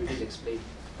explain, you did explain.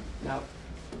 Now,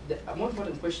 a more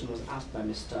important question was asked by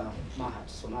Mr. Mahat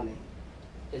Somane,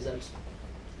 is that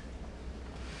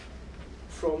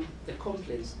from the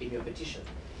complaints in your petition,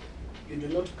 you do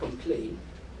not complain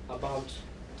about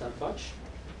Tarbach,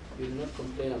 you do not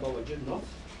complain about Wajir North,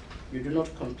 you do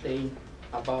not complain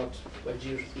about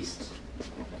Wajir East,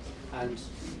 and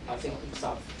I think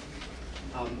South.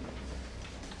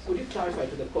 Could you clarify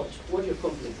to the court what your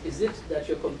complaint is? Is it that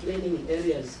you're complaining in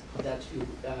areas that you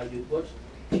got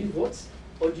few votes,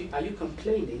 or are you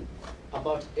complaining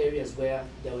about areas where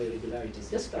there were irregularities?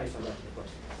 Just clarify that to the court.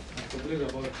 I'm complaining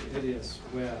about areas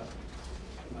where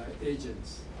my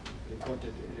agents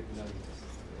reported irregularities.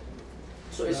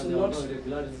 So it's there were not no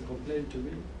irregularities complained to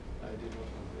me. I did not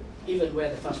complain. even where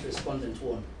the first respondent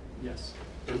won Yes.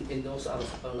 in those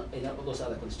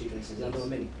other constituencies, and there were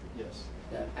many. Yes.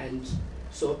 And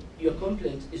so your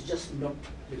complaint is just not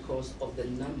because of the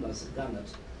numbers garnered,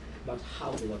 but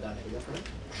how they were garnered. Is that correct?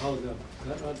 How the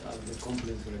garnered and the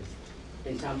complaints raised.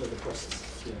 In terms of the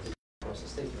process. Yes.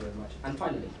 Process. Thank you very much. And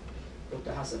finally,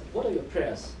 Dr. Hassan, what are your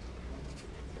prayers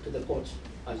to the court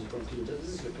as you conclude? This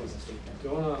is your closing statement.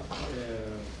 Your Honor,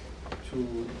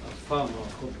 to affirm our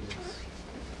complaints,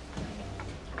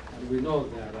 and we know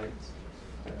they are right.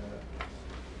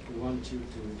 We want you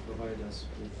to provide us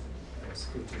with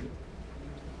scrutiny.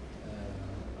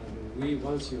 And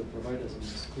once you provide us with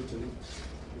scrutiny,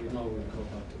 we know we'll go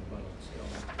back to the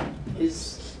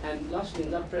balance. And lastly,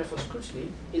 in that prayer for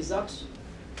scrutiny, is that,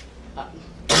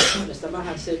 Mr.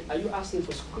 Mahat said, are you asking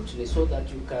for scrutiny so that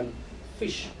you can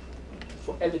fish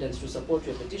for evidence to support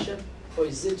your petition, or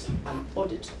is it an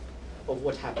audit of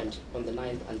what happened on the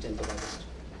 9th and 10th of August?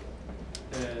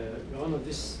 Your Honor,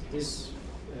 this is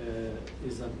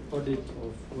an audit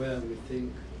of where we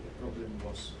think the problem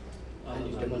was. And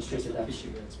you've demonstrated that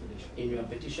fishing expedition. in your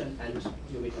petition and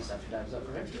your witness affidavit, is that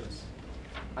correct? Yes.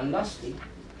 And lastly,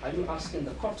 are you asking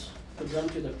the court to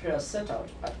grant you the prayers set out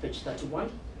at page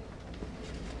 31,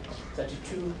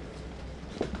 32,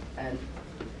 and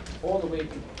all the way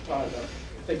to paragraph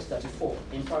page 34,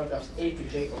 in paragraphs A to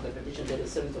J of the petition dated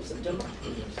 7th of September.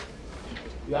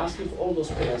 You're asking for all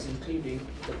those prayers, including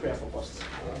the prayer for costs.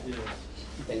 Yes.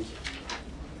 Thank you.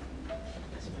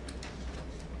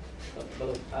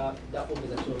 That will be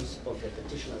the close of the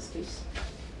petitioner's case.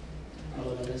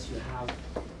 Unless you have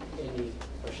any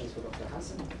questions for Dr.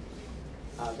 Hassan,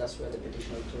 that's where the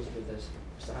petitioner closes with this.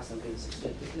 Mr. Hassan being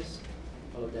 68 witness.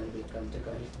 All of them we can take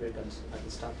a brief break and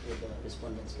start with the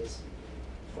respondent's case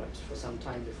for some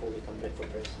time before we can break for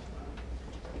break.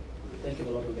 Thank you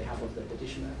a lot on behalf of the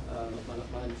petitioner,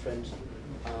 my friend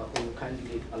who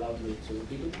kindly allowed me to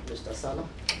lead him, Mr. Sala.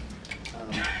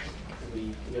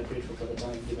 We are grateful for the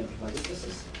time given to my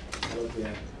witnesses.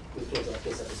 We close our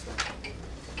case at this time.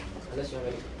 Unless you have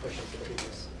any questions for the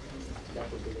witness,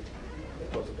 that would be the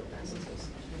close of Dr. Hassan's case.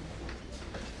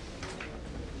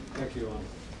 Thank you, Your Honor.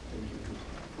 Thank you.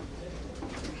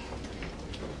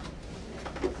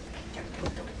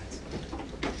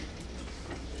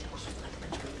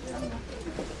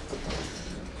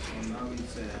 So now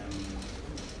it's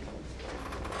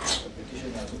the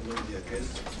petition has closed their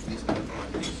case. This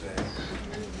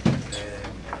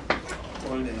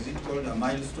one is it called a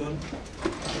milestone?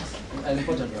 An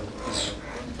important one.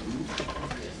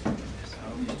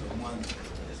 Mr. Mwan,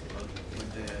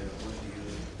 what do you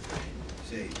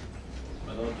say?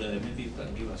 My Lord, maybe you can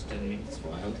give us 10 minutes for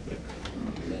a health break.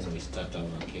 Then we start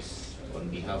our case on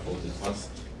behalf of the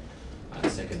first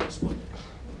and second respondent.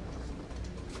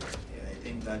 Yeah, I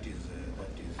think that is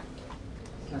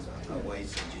a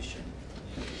wise suggestion.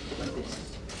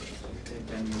 Take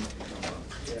 10 minutes to come back.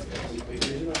 Yeah, we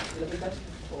resume at 11:30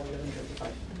 or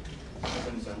 11:55?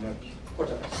 Happens and that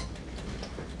Quarter past.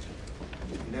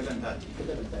 11:30.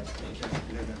 11:30. Just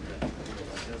 11:30.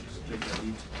 Just straight a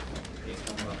bit. They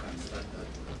come back and start that.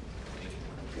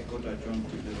 Okay, go to adjourn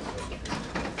to 11:30.